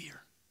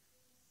disappear.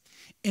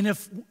 And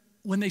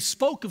when they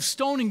spoke of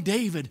stoning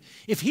David,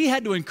 if he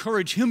had to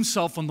encourage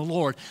himself on the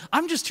Lord,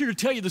 I'm just here to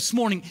tell you this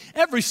morning,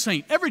 every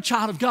saint, every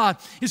child of God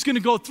is going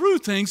to go through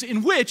things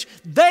in which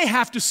they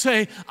have to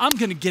say, I'm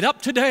going to get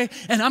up today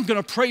and I'm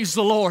going to praise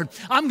the Lord.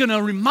 I'm going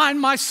to remind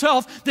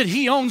myself that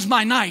He owns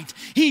my night.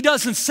 He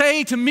doesn't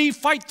say to me,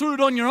 fight through it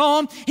on your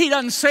own. He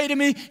doesn't say to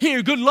me,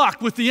 here, good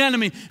luck with the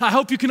enemy. I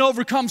hope you can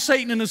overcome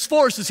Satan and his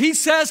forces. He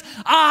says,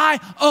 I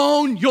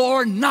own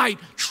your night.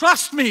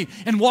 Trust me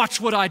and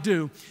watch what I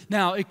do.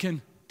 Now, it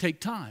can take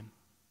time.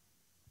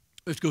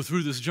 We have to go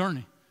through this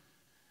journey.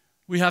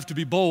 We have to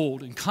be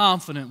bold and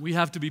confident. We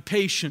have to be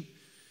patient.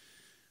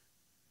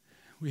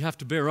 We have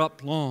to bear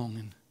up long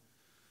and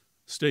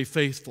stay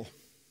faithful.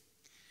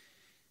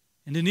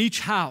 And in each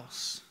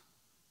house,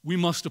 we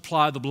must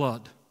apply the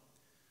blood.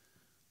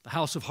 The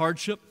house of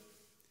hardship,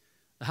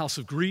 the house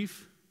of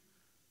grief,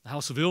 the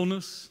house of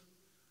illness,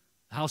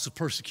 the house of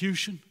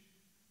persecution.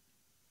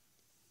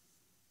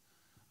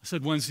 I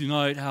said Wednesday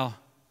night how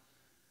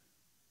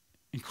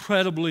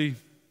incredibly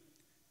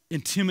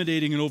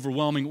intimidating and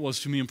overwhelming it was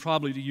to me, and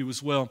probably to you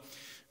as well.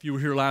 If you were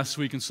here last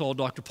week and saw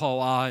Dr. Paul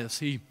I, as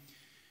he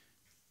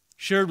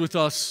shared with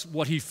us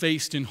what he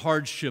faced in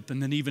hardship, and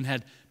then even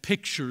had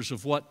pictures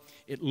of what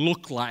it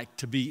looked like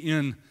to be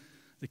in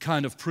the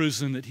kind of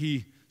prison that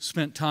he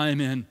spent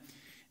time in,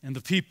 and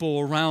the people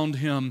around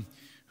him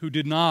who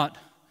did not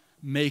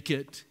make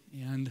it,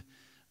 and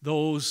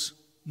those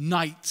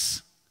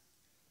nights,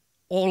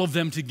 all of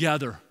them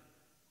together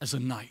as a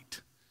night.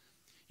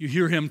 You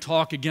hear him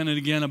talk again and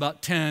again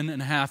about 10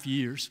 and a half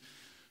years,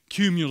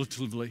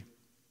 cumulatively,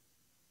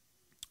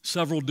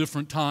 several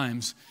different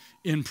times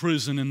in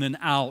prison and then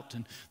out,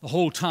 and the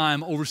whole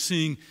time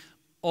overseeing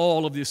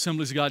all of the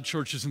Assemblies of God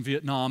churches in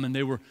Vietnam, and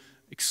they were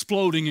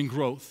exploding in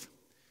growth.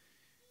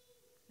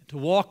 To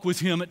walk with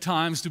him at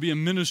times, to be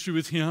in ministry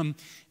with him,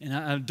 and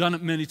I've done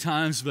it many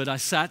times, but I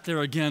sat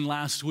there again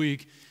last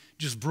week,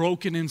 just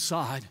broken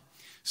inside,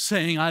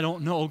 saying, I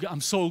don't know, I'm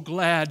so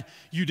glad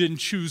you didn't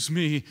choose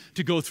me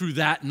to go through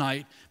that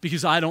night,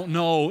 because I don't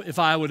know if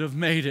I would have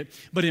made it.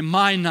 But in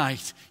my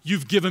night,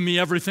 you've given me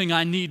everything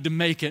I need to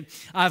make it.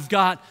 I've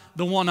got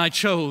the one I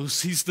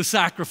chose. He's the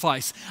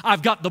sacrifice.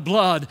 I've got the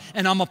blood,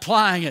 and I'm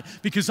applying it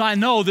because I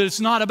know that it's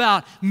not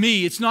about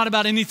me. It's not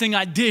about anything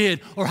I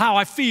did or how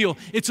I feel.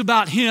 It's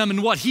about Him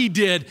and what He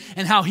did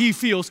and how He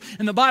feels.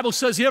 And the Bible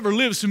says He ever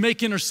lives to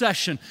make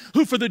intercession,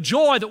 who for the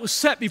joy that was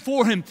set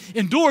before Him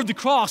endured the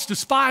cross,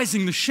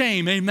 despising the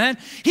shame. Amen.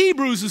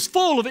 Hebrews is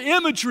full of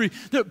imagery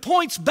that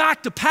points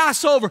back to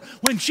Passover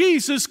when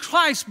Jesus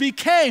Christ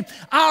became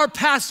our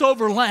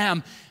Passover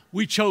lamb.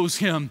 We chose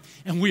Him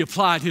and we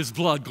applied His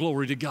blood.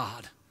 Glory to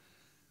God.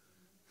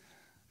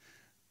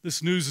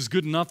 This news is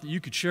good enough that you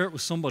could share it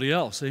with somebody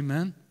else.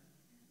 Amen.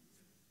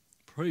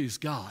 Praise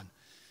God.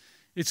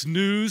 It's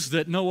news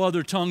that no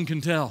other tongue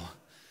can tell.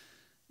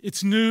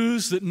 It's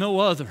news that no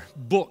other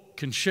book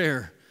can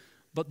share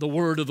but the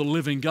Word of the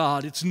living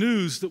God. It's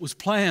news that was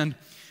planned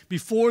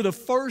before the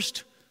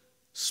first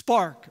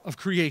spark of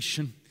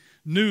creation.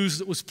 News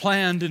that was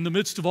planned in the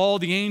midst of all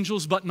the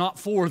angels but not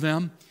for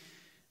them.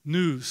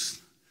 News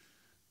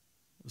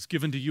that was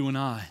given to you and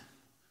I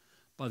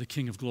by the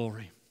King of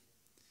Glory.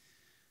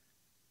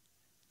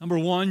 Number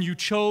one, you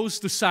chose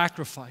the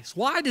sacrifice.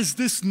 Why does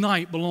this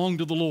night belong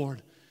to the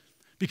Lord?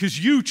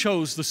 Because you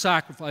chose the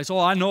sacrifice. Oh,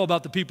 I know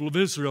about the people of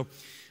Israel,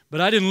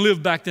 but I didn't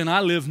live back then. I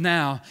live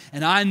now.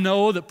 And I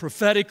know that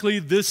prophetically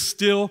this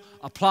still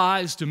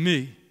applies to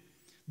me.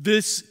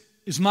 This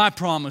is my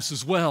promise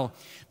as well,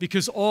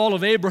 because all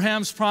of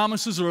Abraham's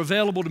promises are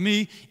available to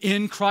me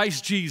in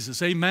Christ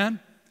Jesus. Amen?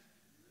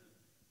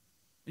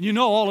 And you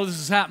know all of this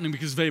is happening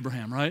because of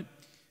Abraham, right?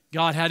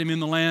 God had him in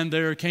the land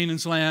there,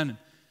 Canaan's land.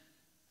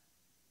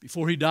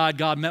 Before he died,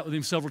 God met with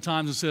him several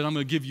times and said, I'm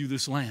going to give you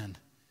this land.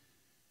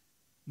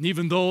 And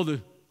even though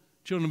the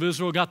children of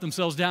Israel got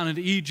themselves down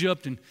into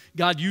Egypt and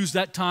God used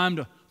that time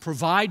to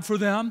provide for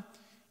them,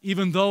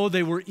 even though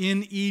they were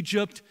in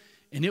Egypt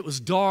and it was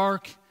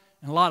dark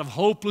and a lot of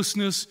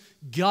hopelessness,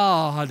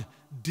 God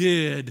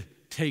did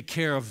take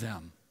care of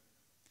them.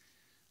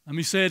 Let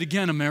me say it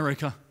again,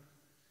 America.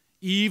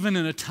 Even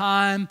in a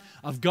time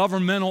of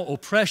governmental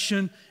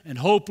oppression and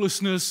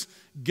hopelessness,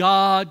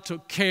 God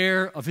took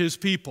care of His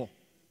people.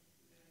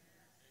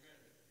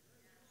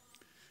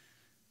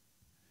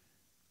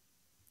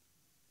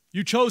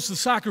 You chose the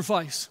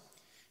sacrifice.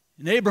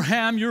 And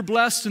Abraham, you're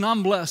blessed and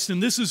I'm blessed.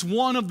 And this is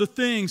one of the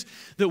things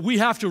that we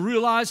have to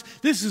realize.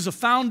 This is a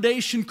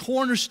foundation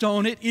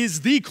cornerstone. It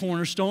is the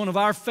cornerstone of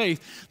our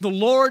faith, the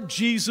Lord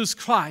Jesus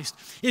Christ.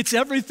 It's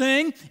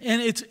everything, and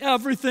it's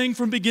everything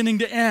from beginning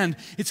to end.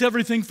 It's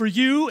everything for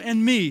you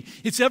and me.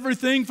 It's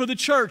everything for the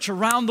church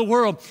around the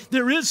world.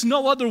 There is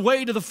no other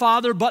way to the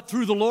Father but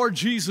through the Lord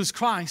Jesus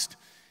Christ.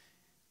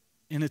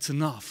 And it's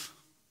enough.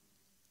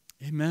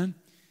 Amen.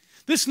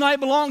 This night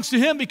belongs to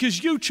Him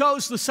because you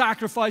chose the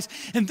sacrifice.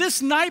 And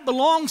this night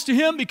belongs to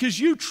Him because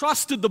you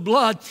trusted the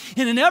blood.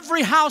 And in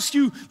every house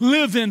you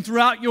live in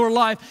throughout your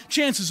life,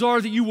 chances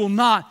are that you will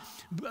not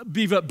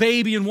be a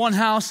baby in one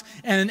house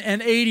and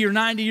 80 or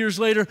 90 years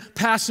later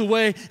pass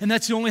away, and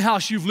that's the only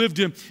house you've lived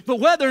in. But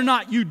whether or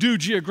not you do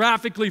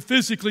geographically,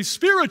 physically,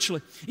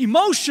 spiritually,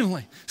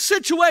 emotionally,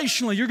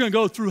 situationally, you're going to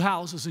go through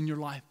houses in your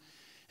life.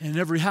 And in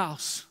every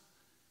house,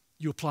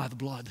 you apply the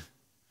blood.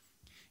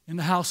 In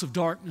the house of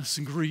darkness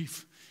and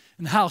grief,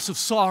 in the house of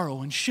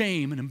sorrow and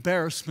shame and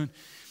embarrassment,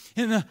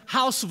 in the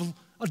house of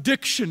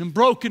addiction and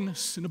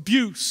brokenness and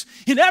abuse.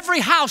 In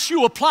every house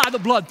you apply the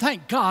blood.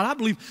 Thank God, I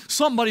believe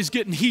somebody's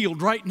getting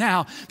healed right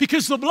now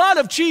because the blood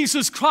of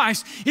Jesus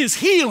Christ is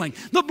healing.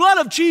 The blood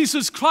of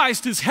Jesus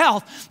Christ is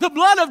health. The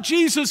blood of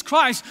Jesus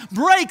Christ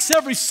breaks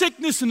every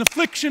sickness and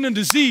affliction and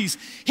disease.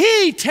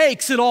 He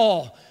takes it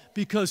all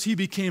because He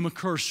became a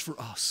curse for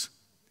us.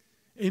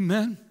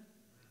 Amen.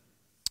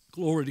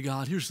 Glory to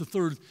God. Here's the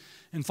third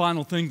and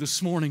final thing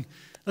this morning.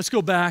 Let's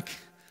go back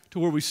to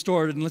where we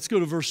started and let's go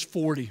to verse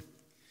 40.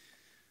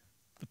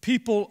 The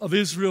people of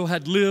Israel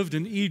had lived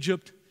in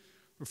Egypt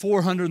for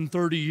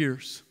 430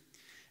 years.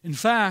 In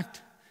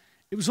fact,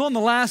 it was on the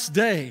last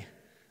day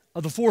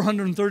of the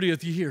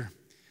 430th year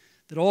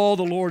that all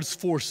the Lord's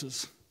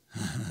forces,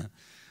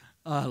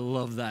 I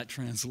love that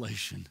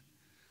translation,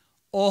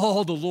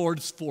 all the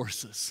Lord's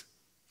forces.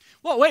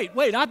 Well, wait,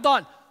 I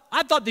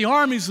thought the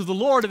armies of the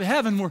Lord of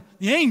heaven were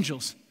the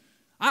angels.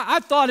 I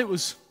thought it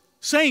was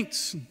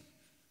saints,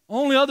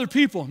 only other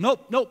people.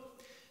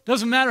 Nope.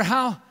 Doesn't matter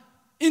how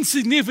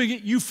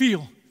insignificant you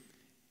feel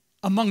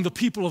among the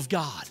people of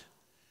God.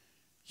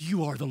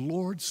 You are the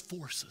Lord's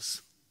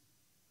forces.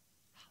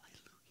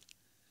 Hallelujah.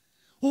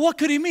 Well, what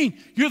could He mean?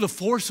 You're the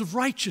force of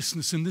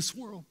righteousness in this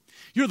world.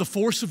 You're the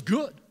force of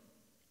good.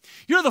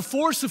 You're the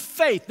force of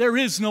faith. There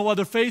is no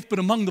other faith but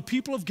among the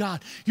people of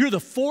God. You're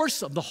the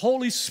force of the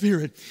Holy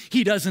Spirit.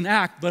 He doesn't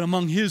act but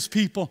among His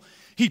people.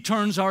 He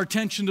turns our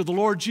attention to the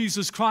Lord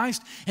Jesus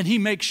Christ, and He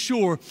makes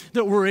sure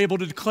that we're able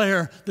to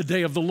declare the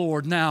day of the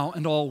Lord now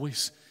and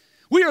always.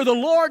 We are the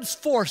Lord's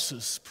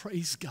forces.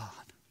 Praise God.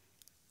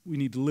 We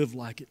need to live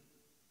like it.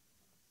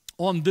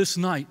 On this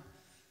night,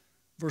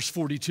 verse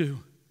 42,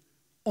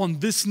 on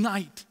this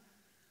night,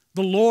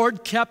 the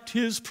Lord kept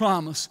His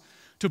promise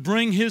to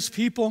bring His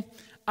people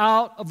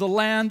out of the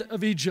land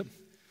of Egypt.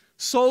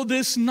 So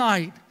this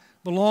night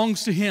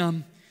belongs to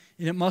Him,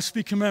 and it must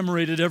be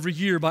commemorated every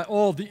year by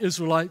all the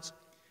Israelites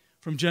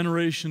from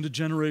generation to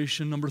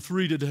generation. Number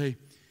 3 today,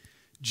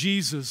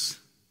 Jesus.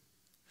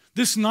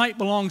 This night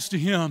belongs to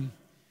Him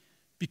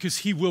because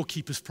He will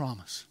keep His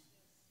promise.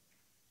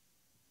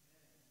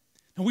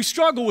 And we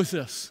struggle with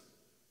this.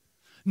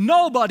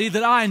 Nobody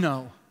that I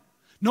know,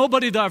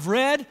 nobody that I've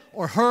read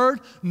or heard,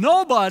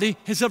 nobody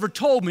has ever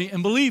told me,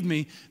 and believe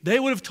me, they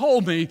would have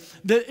told me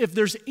that if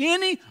there's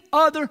any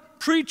other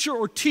preacher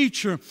or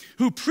teacher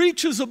who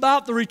preaches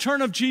about the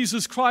return of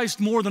Jesus Christ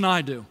more than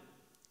I do.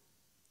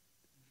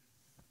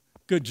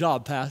 Good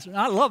job, Pastor.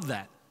 I love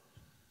that.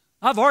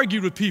 I've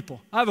argued with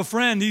people. I have a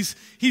friend,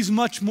 he's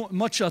much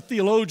a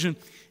theologian,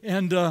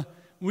 and when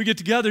we get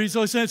together, he's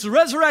always saying, it's the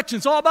resurrection,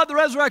 it's all about the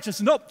resurrection. I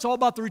said, nope, it's all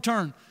about the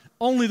return,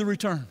 only the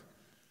return.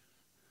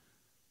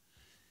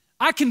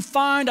 I can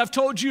find, I've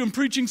told you in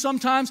preaching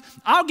sometimes,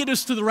 I'll get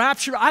us to the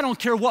rapture. I don't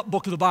care what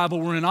book of the Bible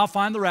we're in. I'll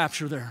find the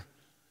rapture there.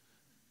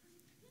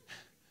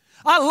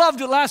 I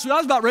loved it last week. I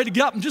was about ready to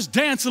get up and just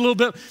dance a little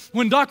bit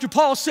when Dr.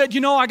 Paul said,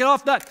 you know, I got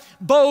off that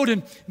boat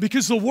and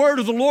because the word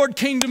of the Lord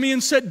came to me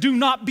and said, do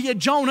not be a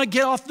Jonah,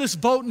 get off this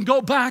boat and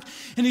go back.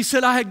 And he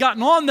said I had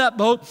gotten on that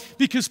boat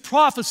because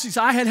prophecies,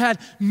 I had had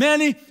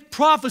many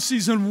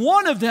prophecies, and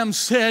one of them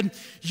said,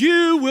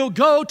 you will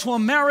go to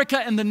America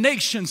and the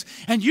nations,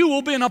 and you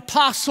will be an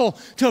apostle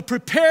to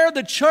prepare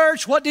the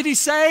church, what did he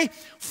say?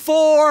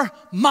 For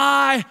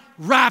my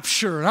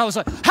rapture. And I was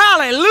like,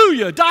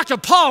 hallelujah, Dr.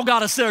 Paul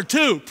got us there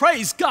too.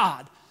 Praise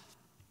God.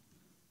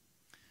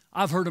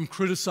 I've heard him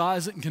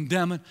criticize it and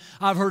condemn it.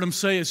 I've heard him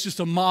say it's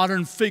just a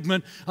modern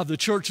figment of the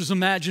church's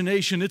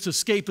imagination. It's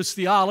escapist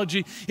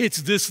theology.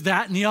 It's this,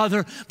 that, and the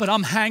other. But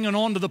I'm hanging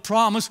on to the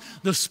promise,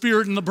 the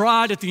Spirit and the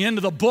bride at the end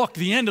of the book,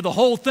 the end of the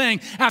whole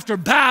thing. After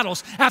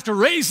battles, after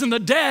raising the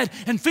dead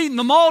and feeding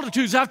the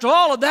multitudes, after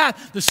all of that,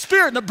 the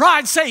Spirit and the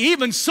bride say,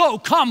 even so,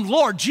 come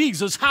Lord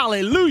Jesus,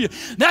 hallelujah.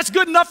 That's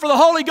good enough for the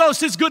Holy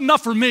Ghost. It's good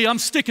enough for me. I'm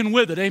sticking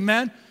with it,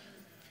 amen?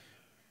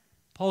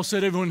 Paul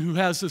said everyone who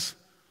has this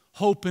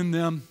hope in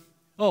them,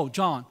 oh,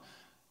 John,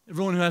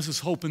 everyone who has this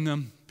hope in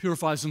them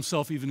purifies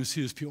himself even as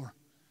he is pure.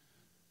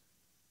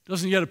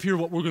 Doesn't yet appear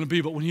what we're going to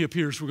be, but when he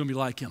appears, we're going to be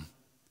like him.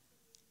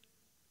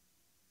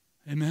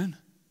 Amen?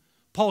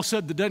 Paul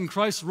said the dead in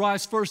Christ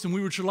rise first, and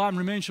we which are alive and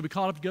remain shall be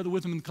caught up together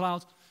with him in the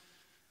clouds.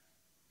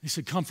 He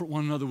said, comfort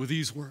one another with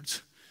these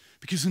words.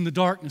 Because in the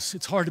darkness,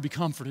 it's hard to be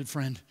comforted,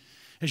 friend.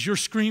 As your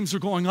screams are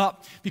going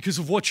up because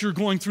of what you're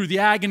going through, the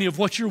agony of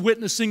what you're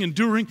witnessing,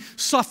 enduring,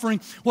 suffering,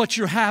 what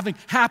you're having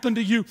happen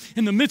to you.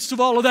 In the midst of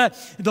all of that,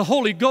 the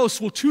Holy Ghost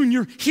will tune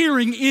your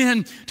hearing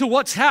in to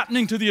what's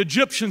happening to the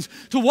Egyptians,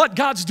 to what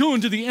God's doing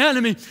to the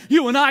enemy.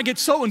 You and I get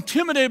so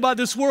intimidated by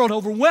this world,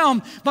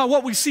 overwhelmed by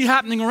what we see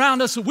happening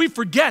around us, that we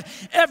forget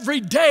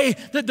every day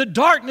that the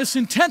darkness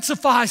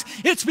intensifies.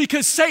 It's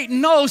because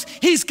Satan knows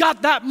he's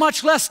got that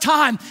much less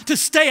time to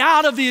stay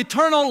out of the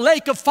eternal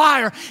lake of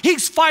fire.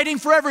 He's fighting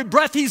for every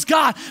breath he's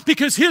got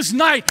because his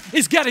night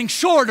is getting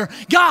shorter.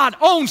 God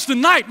owns the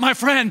night, my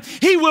friend.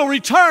 He will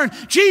return.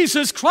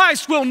 Jesus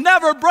Christ will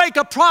never break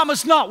a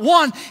promise, not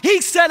one.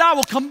 He said, I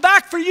will come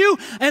back for you,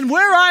 and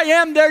where I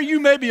am, there you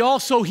may be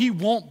also. He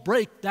won't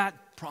break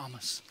that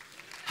promise.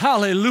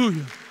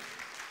 Hallelujah.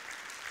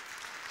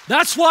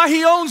 That's why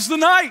he owns the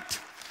night,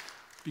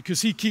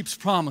 because he keeps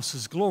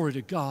promises. Glory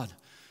to God.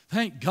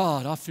 Thank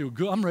God. I feel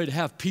good. I'm ready to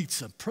have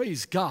pizza.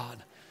 Praise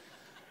God.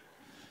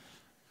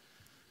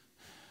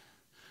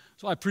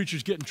 That's why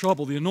preachers get in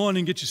trouble. The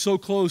anointing gets you so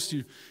close.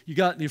 You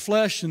got your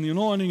flesh and the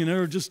anointing, and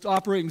they're just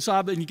operating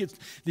inside. And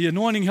the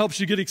anointing helps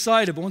you get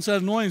excited. But once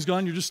that anointing's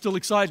gone, you're just still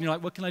excited. And you're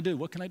like, what can I do?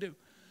 What can I do?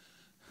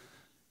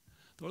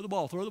 Throw the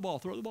ball, throw the ball,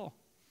 throw the ball.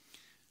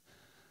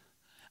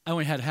 I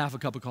only had half a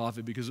cup of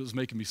coffee because it was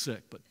making me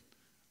sick, but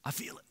I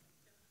feel it.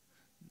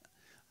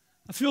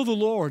 I feel the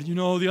Lord. You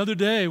know, the other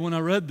day when I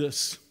read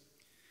this,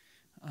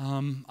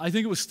 I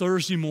think it was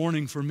Thursday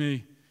morning for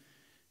me.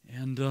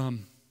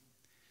 And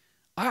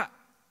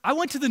I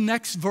went to the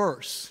next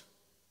verse,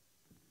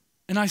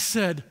 and I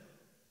said,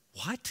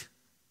 what?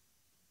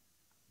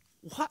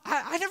 What?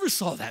 I never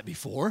saw that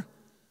before.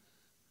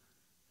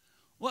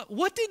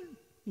 What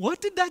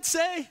did that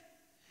say?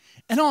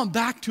 And on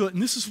back to it,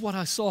 and this is what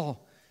I saw.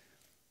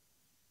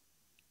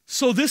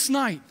 So this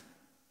night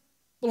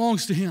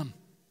belongs to him,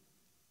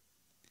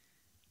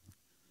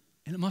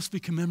 and it must be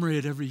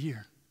commemorated every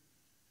year.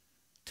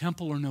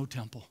 Temple or no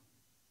temple,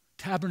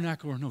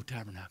 tabernacle or no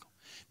tabernacle,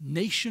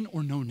 nation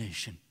or no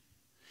nation.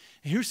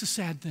 And here's the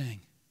sad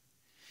thing.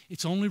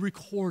 It's only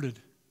recorded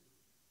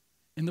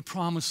in the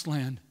promised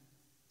land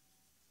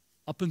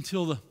up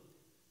until the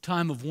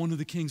time of one of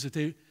the kings that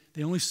they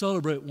only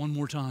celebrate one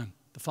more time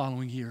the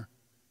following year.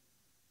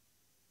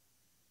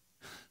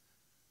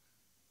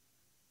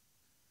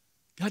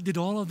 God did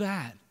all of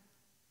that.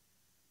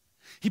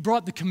 He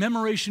brought the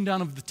commemoration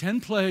down of the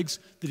 10 plagues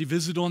that he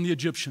visited on the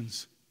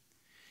Egyptians,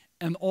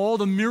 and all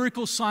the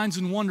miracle signs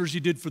and wonders he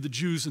did for the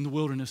Jews in the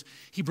wilderness.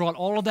 He brought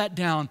all of that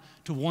down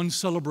to one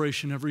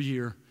celebration every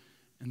year,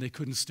 and they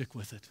couldn't stick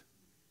with it.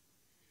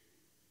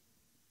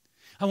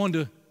 I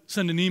wanted to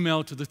send an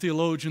email to the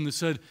theologian that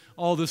said,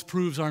 all this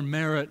proves our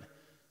merit,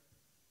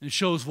 and it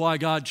shows why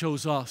God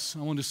chose us.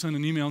 I wanted to send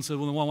an email and said,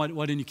 well, then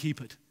why didn't you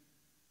keep it?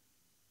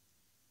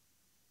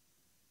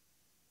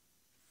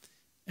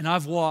 And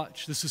I've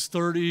watched, this is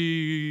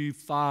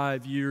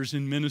 35 years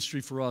in ministry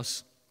for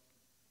us,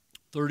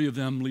 30 of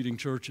them leading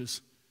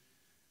churches.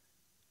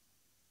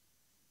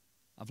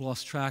 I've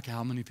lost track of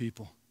how many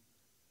people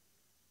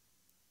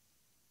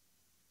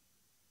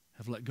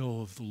have let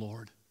go of the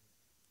Lord.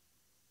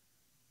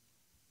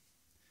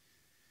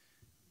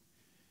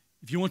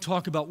 If you want to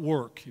talk about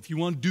work, if you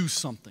want to do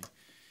something,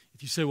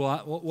 if you say, well,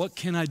 what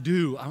can I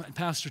do?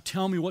 Pastor,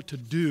 tell me what to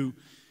do.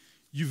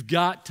 You've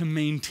got to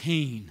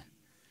maintain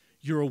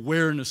your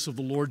awareness of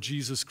the Lord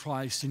Jesus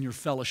Christ and your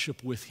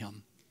fellowship with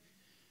him.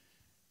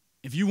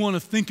 If you want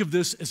to think of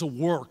this as a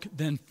work,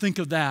 then think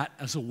of that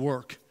as a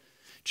work.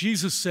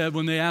 Jesus said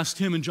when they asked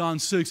him in John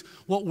 6,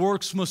 what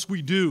works must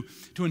we do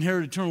to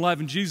inherit eternal life?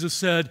 And Jesus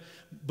said,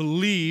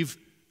 believe,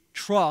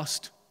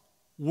 trust,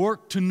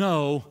 work to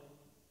know,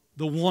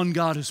 the one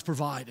God has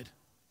provided.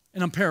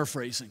 And I'm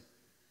paraphrasing.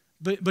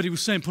 But he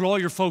was saying, put all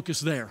your focus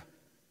there.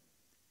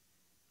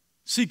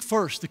 Seek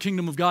first the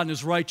kingdom of God and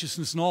His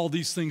righteousness, and all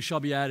these things shall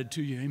be added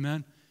to you.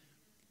 Amen?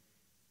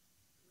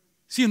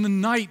 See, in the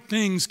night,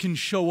 things can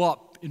show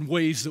up in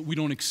ways that we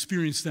don't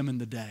experience them in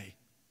the day.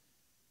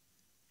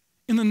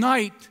 In the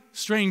night,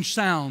 strange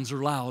sounds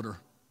are louder.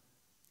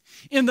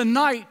 In the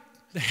night,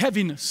 the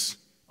heaviness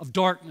of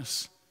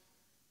darkness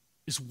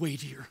is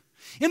weightier.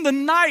 In the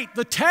night,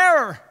 the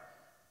terror,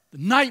 the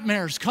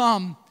nightmares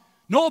come.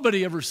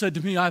 Nobody ever said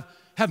to me, I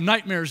have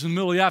nightmares in the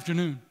middle of the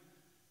afternoon.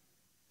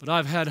 But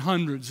I've had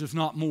hundreds, if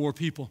not more,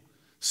 people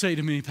say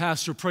to me,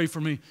 Pastor, pray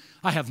for me.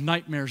 I have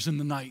nightmares in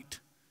the night.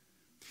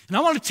 And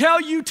I want to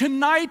tell you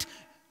tonight,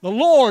 the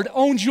Lord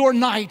owns your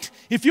night.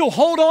 If you'll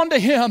hold on to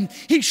Him,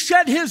 He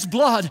shed His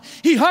blood.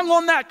 He hung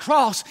on that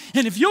cross.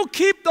 And if you'll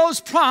keep those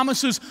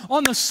promises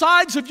on the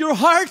sides of your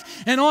heart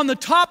and on the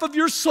top of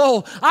your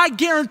soul, I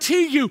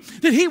guarantee you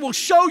that He will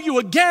show you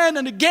again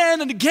and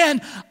again and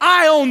again,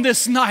 I own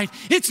this night.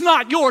 It's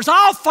not yours.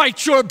 I'll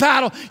fight your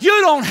battle.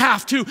 You don't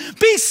have to.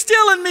 Be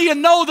still in me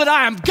and know that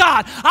I am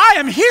God. I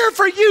am here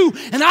for you,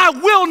 and I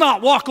will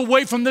not walk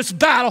away from this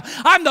battle.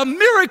 I'm the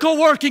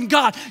miracle-working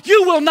God.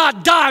 You will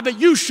not die, but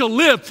you shall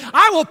live.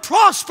 I will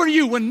prosper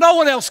you when no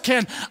one else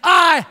can.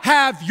 I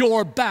have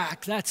your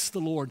back. That's the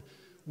Lord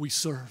we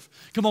serve.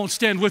 Come on,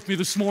 stand with me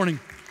this morning.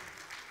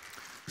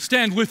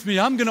 Stand with me.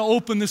 I'm going to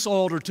open this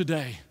altar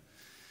today.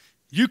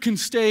 You can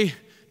stay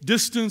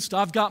distanced.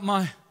 I've got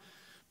my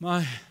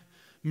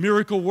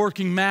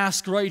miracle-working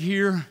mask right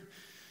here.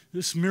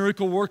 This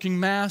miracle-working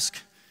mask,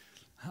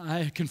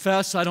 I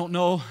confess, I don't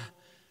know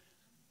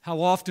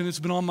how often it's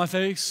been on my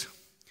face.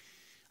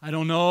 I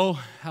don't know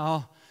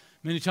how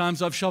many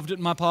times I've shoved it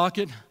in my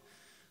pocket.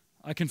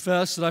 I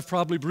confess that I've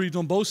probably breathed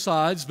on both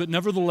sides, but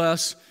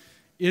nevertheless,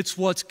 it's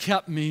what's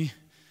kept me,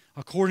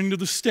 according to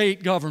the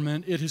state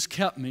government, it has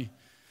kept me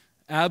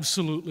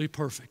absolutely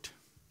perfect.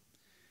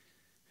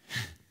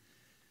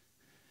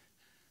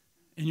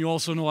 And you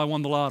also know I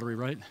won the lottery,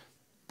 right?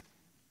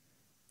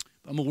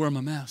 I'm going to wear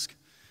my mask.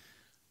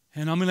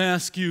 And I'm going to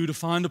ask you to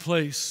find a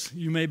place.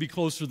 You may be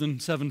closer than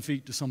 7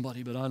 feet to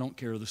somebody, but I don't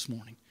care this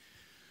morning.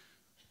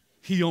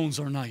 He owns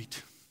our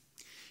night.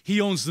 He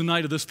owns the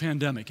night of this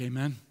pandemic,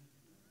 amen?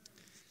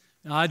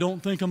 Now, I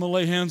don't think I'm going to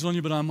lay hands on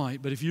you, but I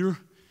might. But if you're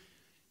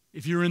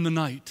in the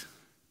night,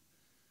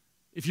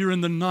 if you're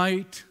in the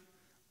night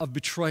of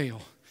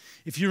betrayal,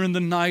 if you're in the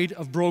night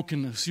of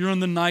brokenness, you're in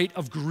the night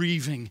of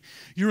grieving,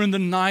 you're in the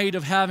night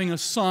of having a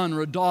son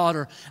or a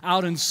daughter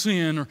out in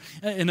sin or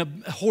in a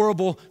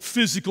horrible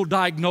physical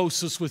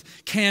diagnosis with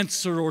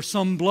cancer or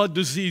some blood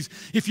disease,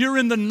 if you're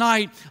in the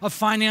night of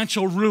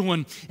financial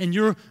ruin and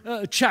your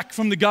check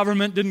from the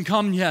government didn't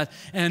come yet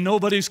and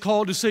nobody's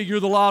called to say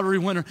you're the lottery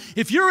winner,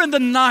 if you're in the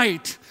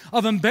night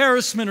of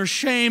embarrassment or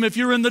shame, if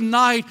you're in the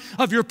night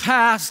of your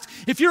past,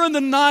 if you're in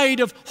the night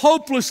of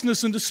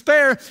hopelessness and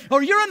despair,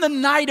 or you're in the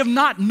night of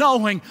not knowing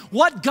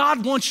what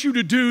God wants you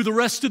to do the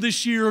rest of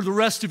this year or the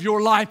rest of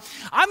your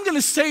life, I'm going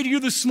to say to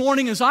you this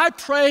morning as I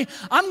pray,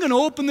 I'm going to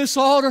open this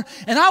altar,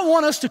 and I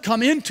want us to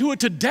come into it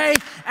today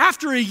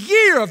after a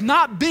year of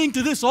not being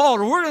to this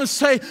altar. We're going to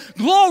say,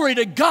 glory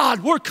to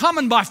God, we're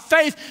coming by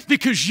faith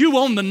because you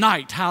own the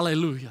night.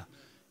 Hallelujah.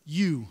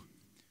 You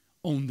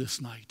own this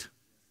night.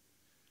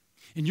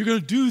 And you're going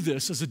to do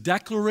this as a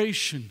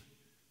declaration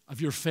of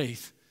your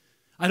faith.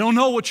 I don't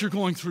know what you're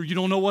going through. You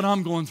don't know what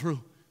I'm going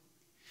through.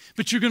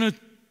 But you're going to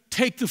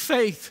take the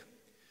faith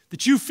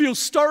that you feel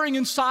stirring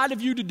inside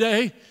of you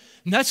today,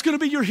 and that's going to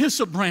be your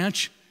hyssop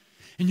branch.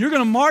 And you're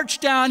going to march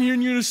down here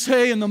and you're going to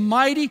say, in the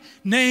mighty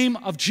name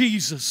of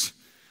Jesus,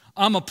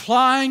 I'm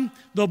applying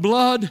the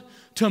blood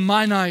to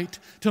my night,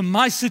 to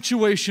my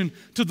situation,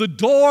 to the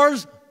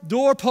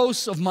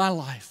doorposts of my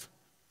life.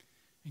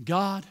 And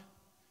God,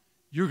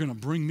 you're going to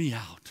bring me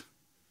out.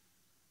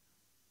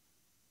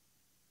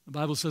 The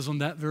Bible says on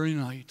that very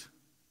night,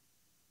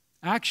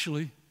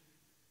 actually,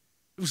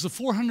 it was the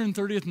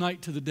 430th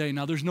night to the day.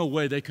 Now, there's no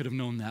way they could have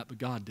known that, but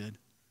God did.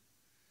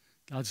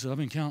 God said, I've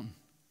been counting.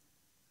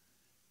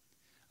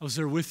 I was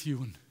there with you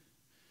when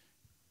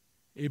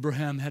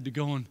Abraham had to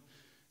go and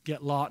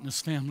get Lot and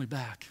his family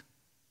back.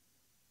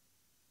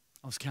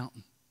 I was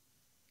counting.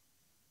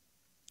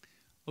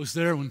 I was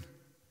there when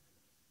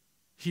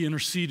he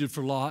interceded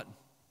for Lot,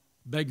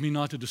 begged me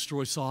not to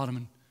destroy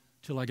Sodom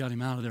until I got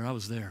him out of there. I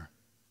was there.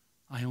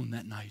 I owned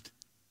that night.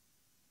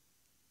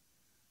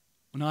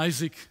 When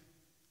Isaac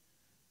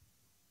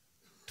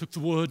took the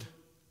wood,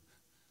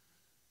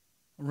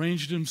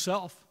 arranged it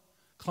himself,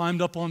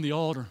 climbed up on the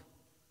altar,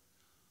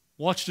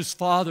 watched his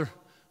father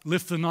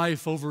lift the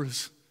knife over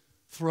his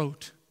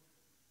throat,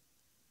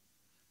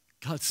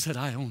 God said,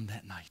 I own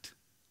that night.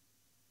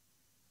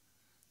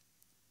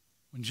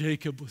 When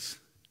Jacob was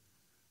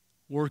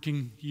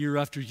working year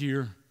after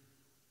year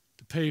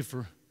to pay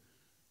for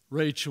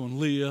Rachel and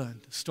Leah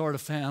and to start a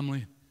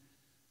family,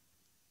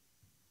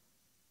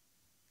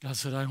 God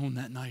said, I own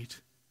that night.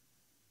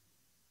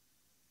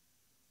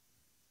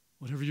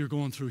 Whatever you're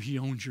going through, He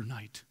owns your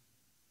night.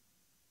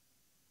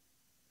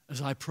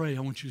 As I pray,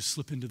 I want you to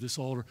slip into this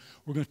altar.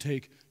 We're going to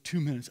take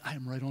 2 minutes. I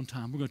am right on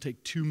time. We're going to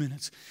take 2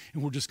 minutes,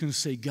 and we're just going to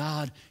say,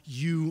 God,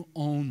 you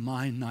own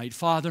my night.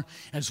 Father,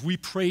 as we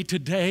pray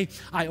today,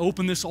 I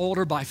open this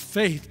altar by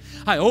faith.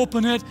 I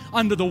open it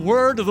under the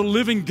word of the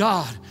living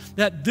God,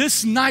 that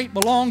this night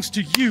belongs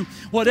to you.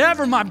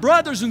 Whatever my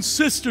brothers and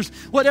sisters,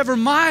 whatever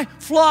my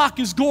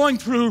flock is going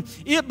through,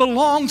 it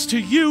belongs to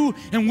you,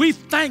 and we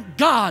thank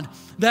God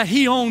that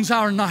he owns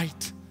our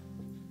night.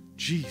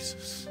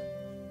 Jesus.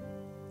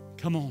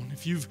 Come on,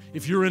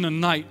 if you're in a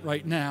night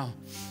right now,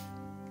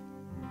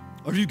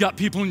 or you've got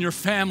people in your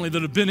family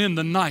that have been in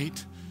the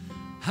night,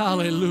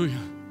 hallelujah.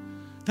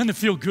 Doesn't it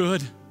feel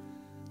good?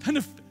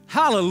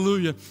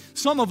 Hallelujah.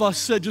 Some of us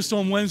said just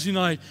on Wednesday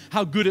night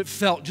how good it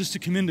felt just to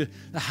come into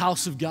the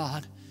house of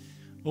God.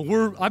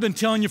 Well, I've been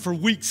telling you for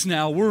weeks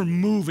now, we're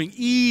moving,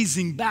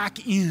 easing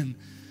back in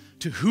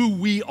to who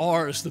we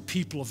are as the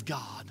people of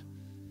God.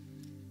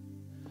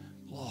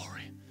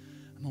 Glory.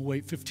 I'm going to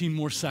wait 15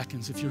 more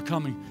seconds. If you're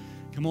coming,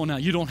 come on now.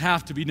 You don't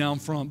have to be down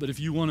front, but if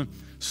you want to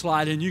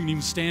slide in, you can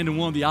even stand in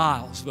one of the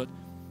aisles. But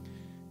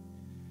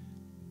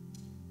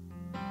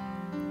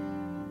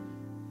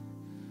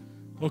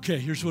okay,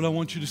 here's what I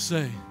want you to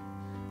say.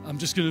 I'm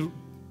just going to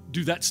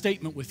do that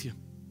statement with you.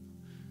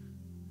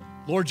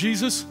 Lord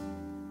Jesus,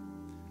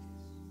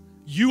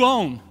 you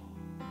own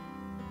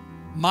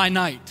my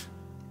night.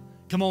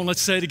 Come on,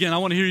 let's say it again. I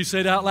want to hear you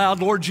say it out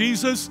loud. Lord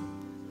Jesus,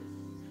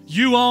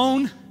 you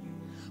own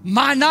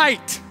my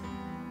night.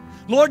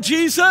 Lord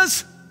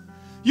Jesus,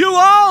 you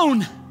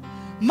own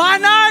my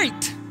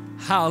night.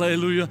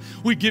 Hallelujah.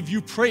 We give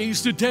you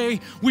praise today.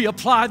 We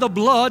apply the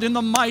blood in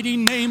the mighty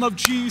name of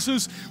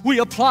Jesus. We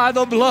apply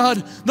the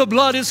blood. The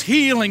blood is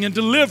healing and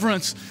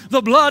deliverance.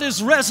 The blood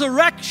is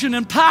resurrection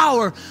and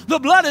power. The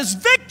blood is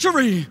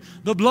victory.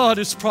 The blood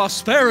is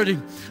prosperity.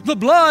 The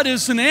blood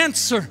is an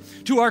answer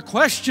to our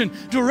question,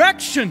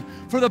 direction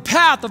for the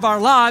path of our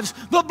lives.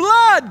 The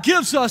blood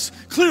gives us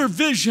clear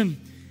vision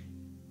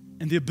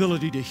and the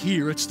ability to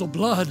hear. It's the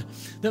blood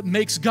that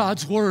makes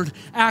God's word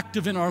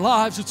active in our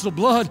lives. It's the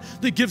blood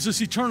that gives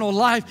us eternal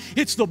life.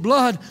 It's the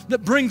blood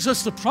that brings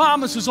us the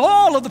promises,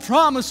 all of the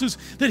promises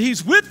that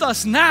he's with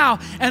us now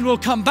and will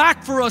come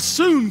back for us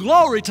soon.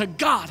 Glory to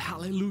God.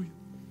 Hallelujah.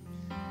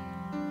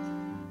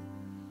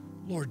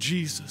 Lord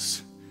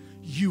Jesus,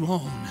 you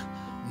own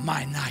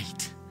my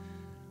night.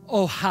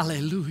 Oh,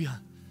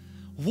 hallelujah.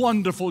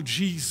 Wonderful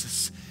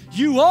Jesus,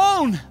 you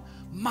own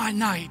my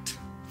night.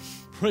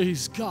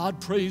 Praise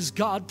God, praise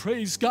God,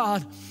 praise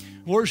God.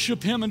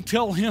 Worship him and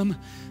tell him,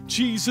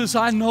 Jesus,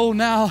 I know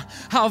now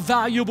how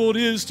valuable it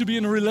is to be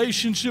in a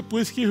relationship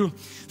with you.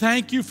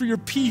 Thank you for your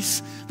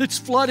peace that's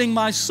flooding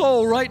my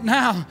soul right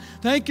now.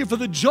 Thank you for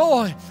the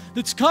joy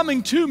that's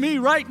coming to me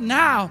right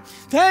now.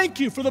 Thank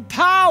you for the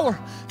power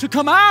to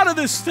come out of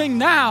this thing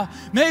now.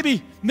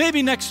 Maybe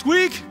next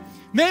week,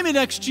 maybe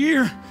next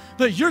year,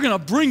 but you're going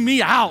to bring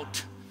me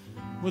out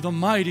with a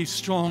mighty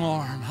strong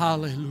arm.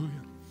 Hallelujah.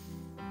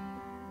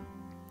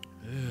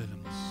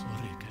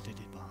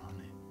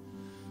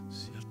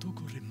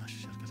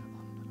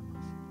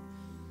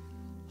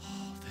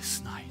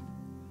 This night,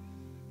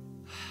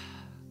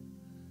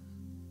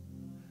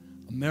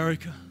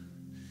 America,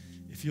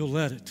 if you'll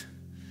let it,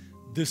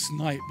 this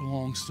night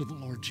belongs to the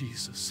Lord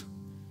Jesus.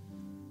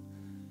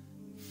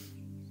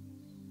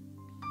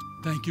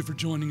 Thank you for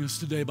joining us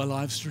today by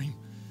live stream.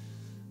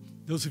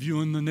 Those of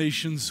you in the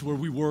nations where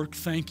we work,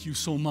 thank you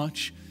so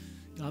much.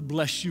 God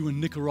bless you in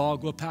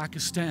Nicaragua,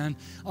 Pakistan,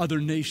 other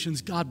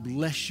nations. God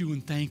bless you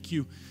and thank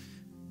you.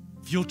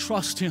 If you'll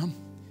trust him,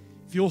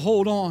 if you'll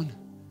hold on,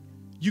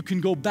 you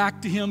can go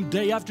back to him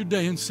day after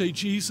day and say,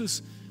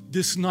 Jesus,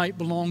 this night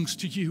belongs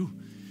to you.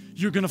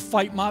 You're going to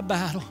fight my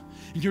battle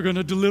and you're going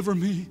to deliver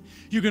me.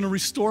 You're going to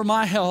restore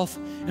my health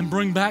and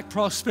bring back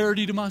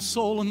prosperity to my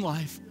soul and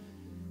life.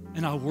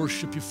 And I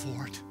worship you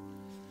for it.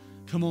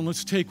 Come on,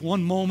 let's take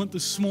one moment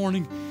this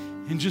morning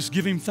and just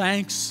give him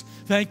thanks.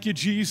 Thank you,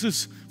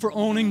 Jesus, for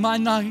owning my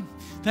night.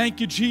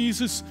 Thank you,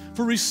 Jesus,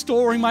 for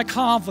restoring my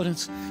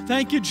confidence.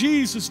 Thank you,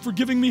 Jesus, for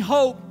giving me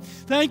hope.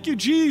 Thank you,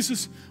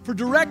 Jesus, for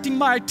directing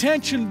my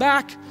attention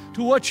back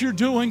to what you're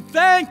doing.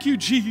 Thank you,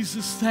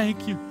 Jesus.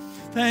 Thank you.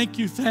 Thank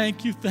you,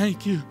 thank you,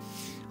 thank you.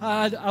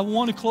 I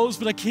want to close,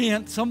 but I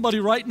can't. Somebody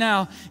right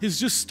now is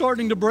just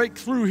starting to break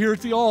through here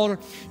at the altar.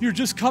 You're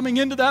just coming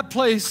into that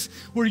place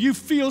where you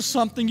feel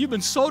something. You've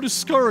been so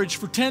discouraged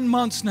for 10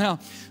 months now,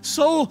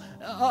 so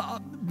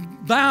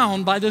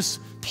bound by this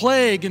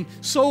plague and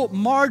so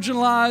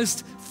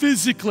marginalized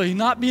physically,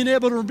 not being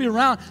able to be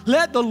around.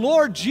 Let the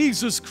Lord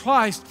Jesus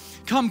Christ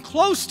come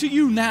close to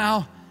you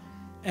now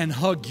and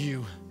hug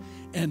you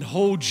and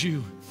hold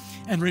you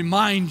and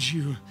remind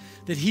you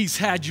that he's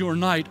had your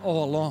night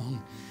all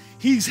along.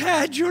 He's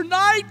had your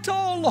night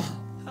all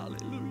along.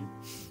 Hallelujah.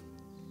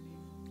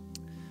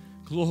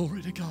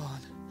 Glory to God.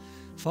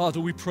 Father,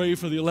 we pray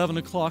for the 11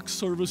 o'clock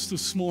service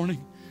this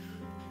morning.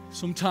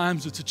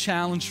 Sometimes it's a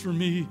challenge for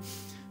me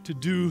to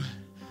do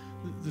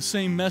the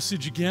same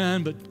message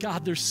again, but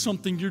God, there's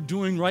something you're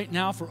doing right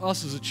now for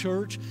us as a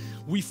church.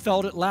 We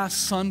felt it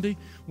last Sunday.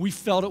 We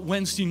felt it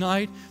Wednesday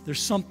night.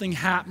 There's something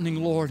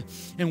happening, Lord,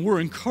 and we're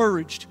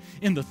encouraged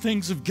in the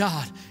things of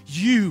God.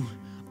 You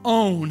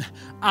own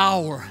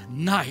our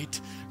night.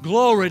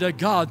 Glory to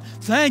God.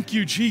 Thank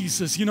you,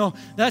 Jesus. You know,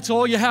 that's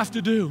all you have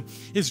to do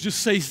is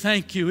just say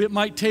thank you. It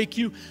might take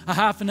you a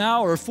half an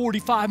hour or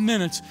 45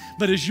 minutes,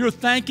 but as you're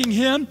thanking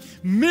Him,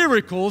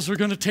 miracles are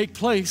going to take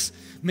place.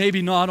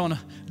 Maybe not on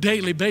a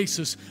daily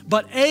basis,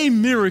 but a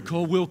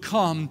miracle will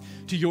come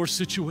to your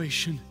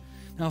situation.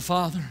 Now,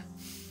 Father,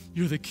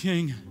 you're the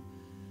King.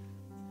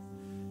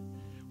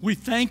 We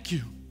thank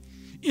you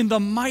in the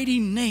mighty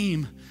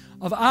name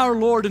of our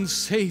Lord and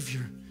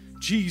Savior,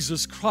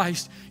 Jesus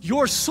Christ,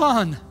 your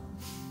Son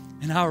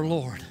and our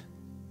Lord.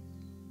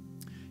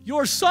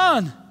 Your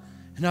Son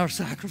and our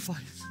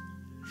sacrifice.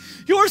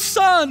 Your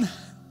Son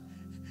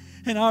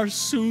and our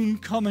soon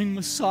coming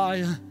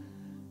Messiah.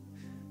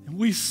 And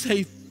we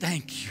say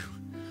thank you.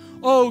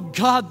 Oh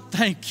God,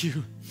 thank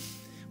you.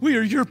 We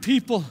are your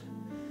people,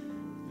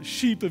 the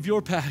sheep of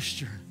your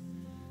pasture.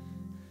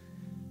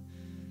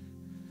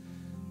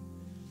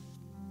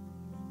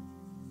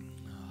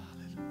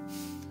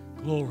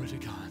 Glory to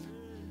God.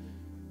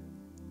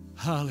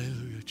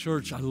 Hallelujah.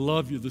 Church, I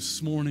love you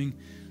this morning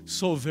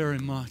so very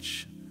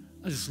much.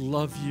 I just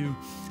love you.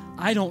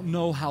 I don't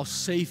know how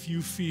safe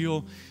you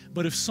feel,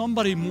 but if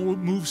somebody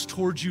moves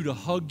towards you to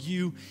hug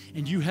you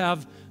and you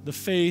have the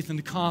faith and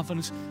the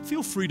confidence,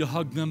 feel free to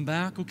hug them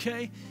back,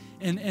 okay?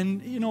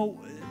 And you know,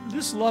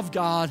 just love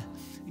God.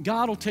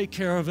 God will take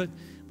care of it.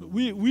 But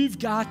we've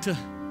got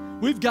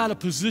to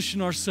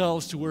position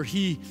ourselves to where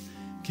He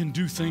can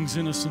do things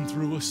in us and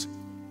through us.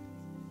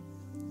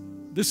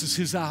 This is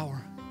His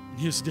hour and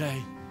His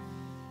day.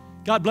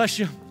 God bless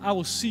you. I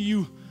will see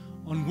you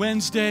on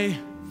Wednesday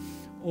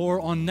or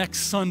on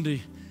next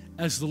Sunday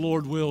as the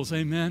Lord wills.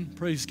 Amen.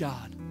 Praise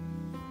God.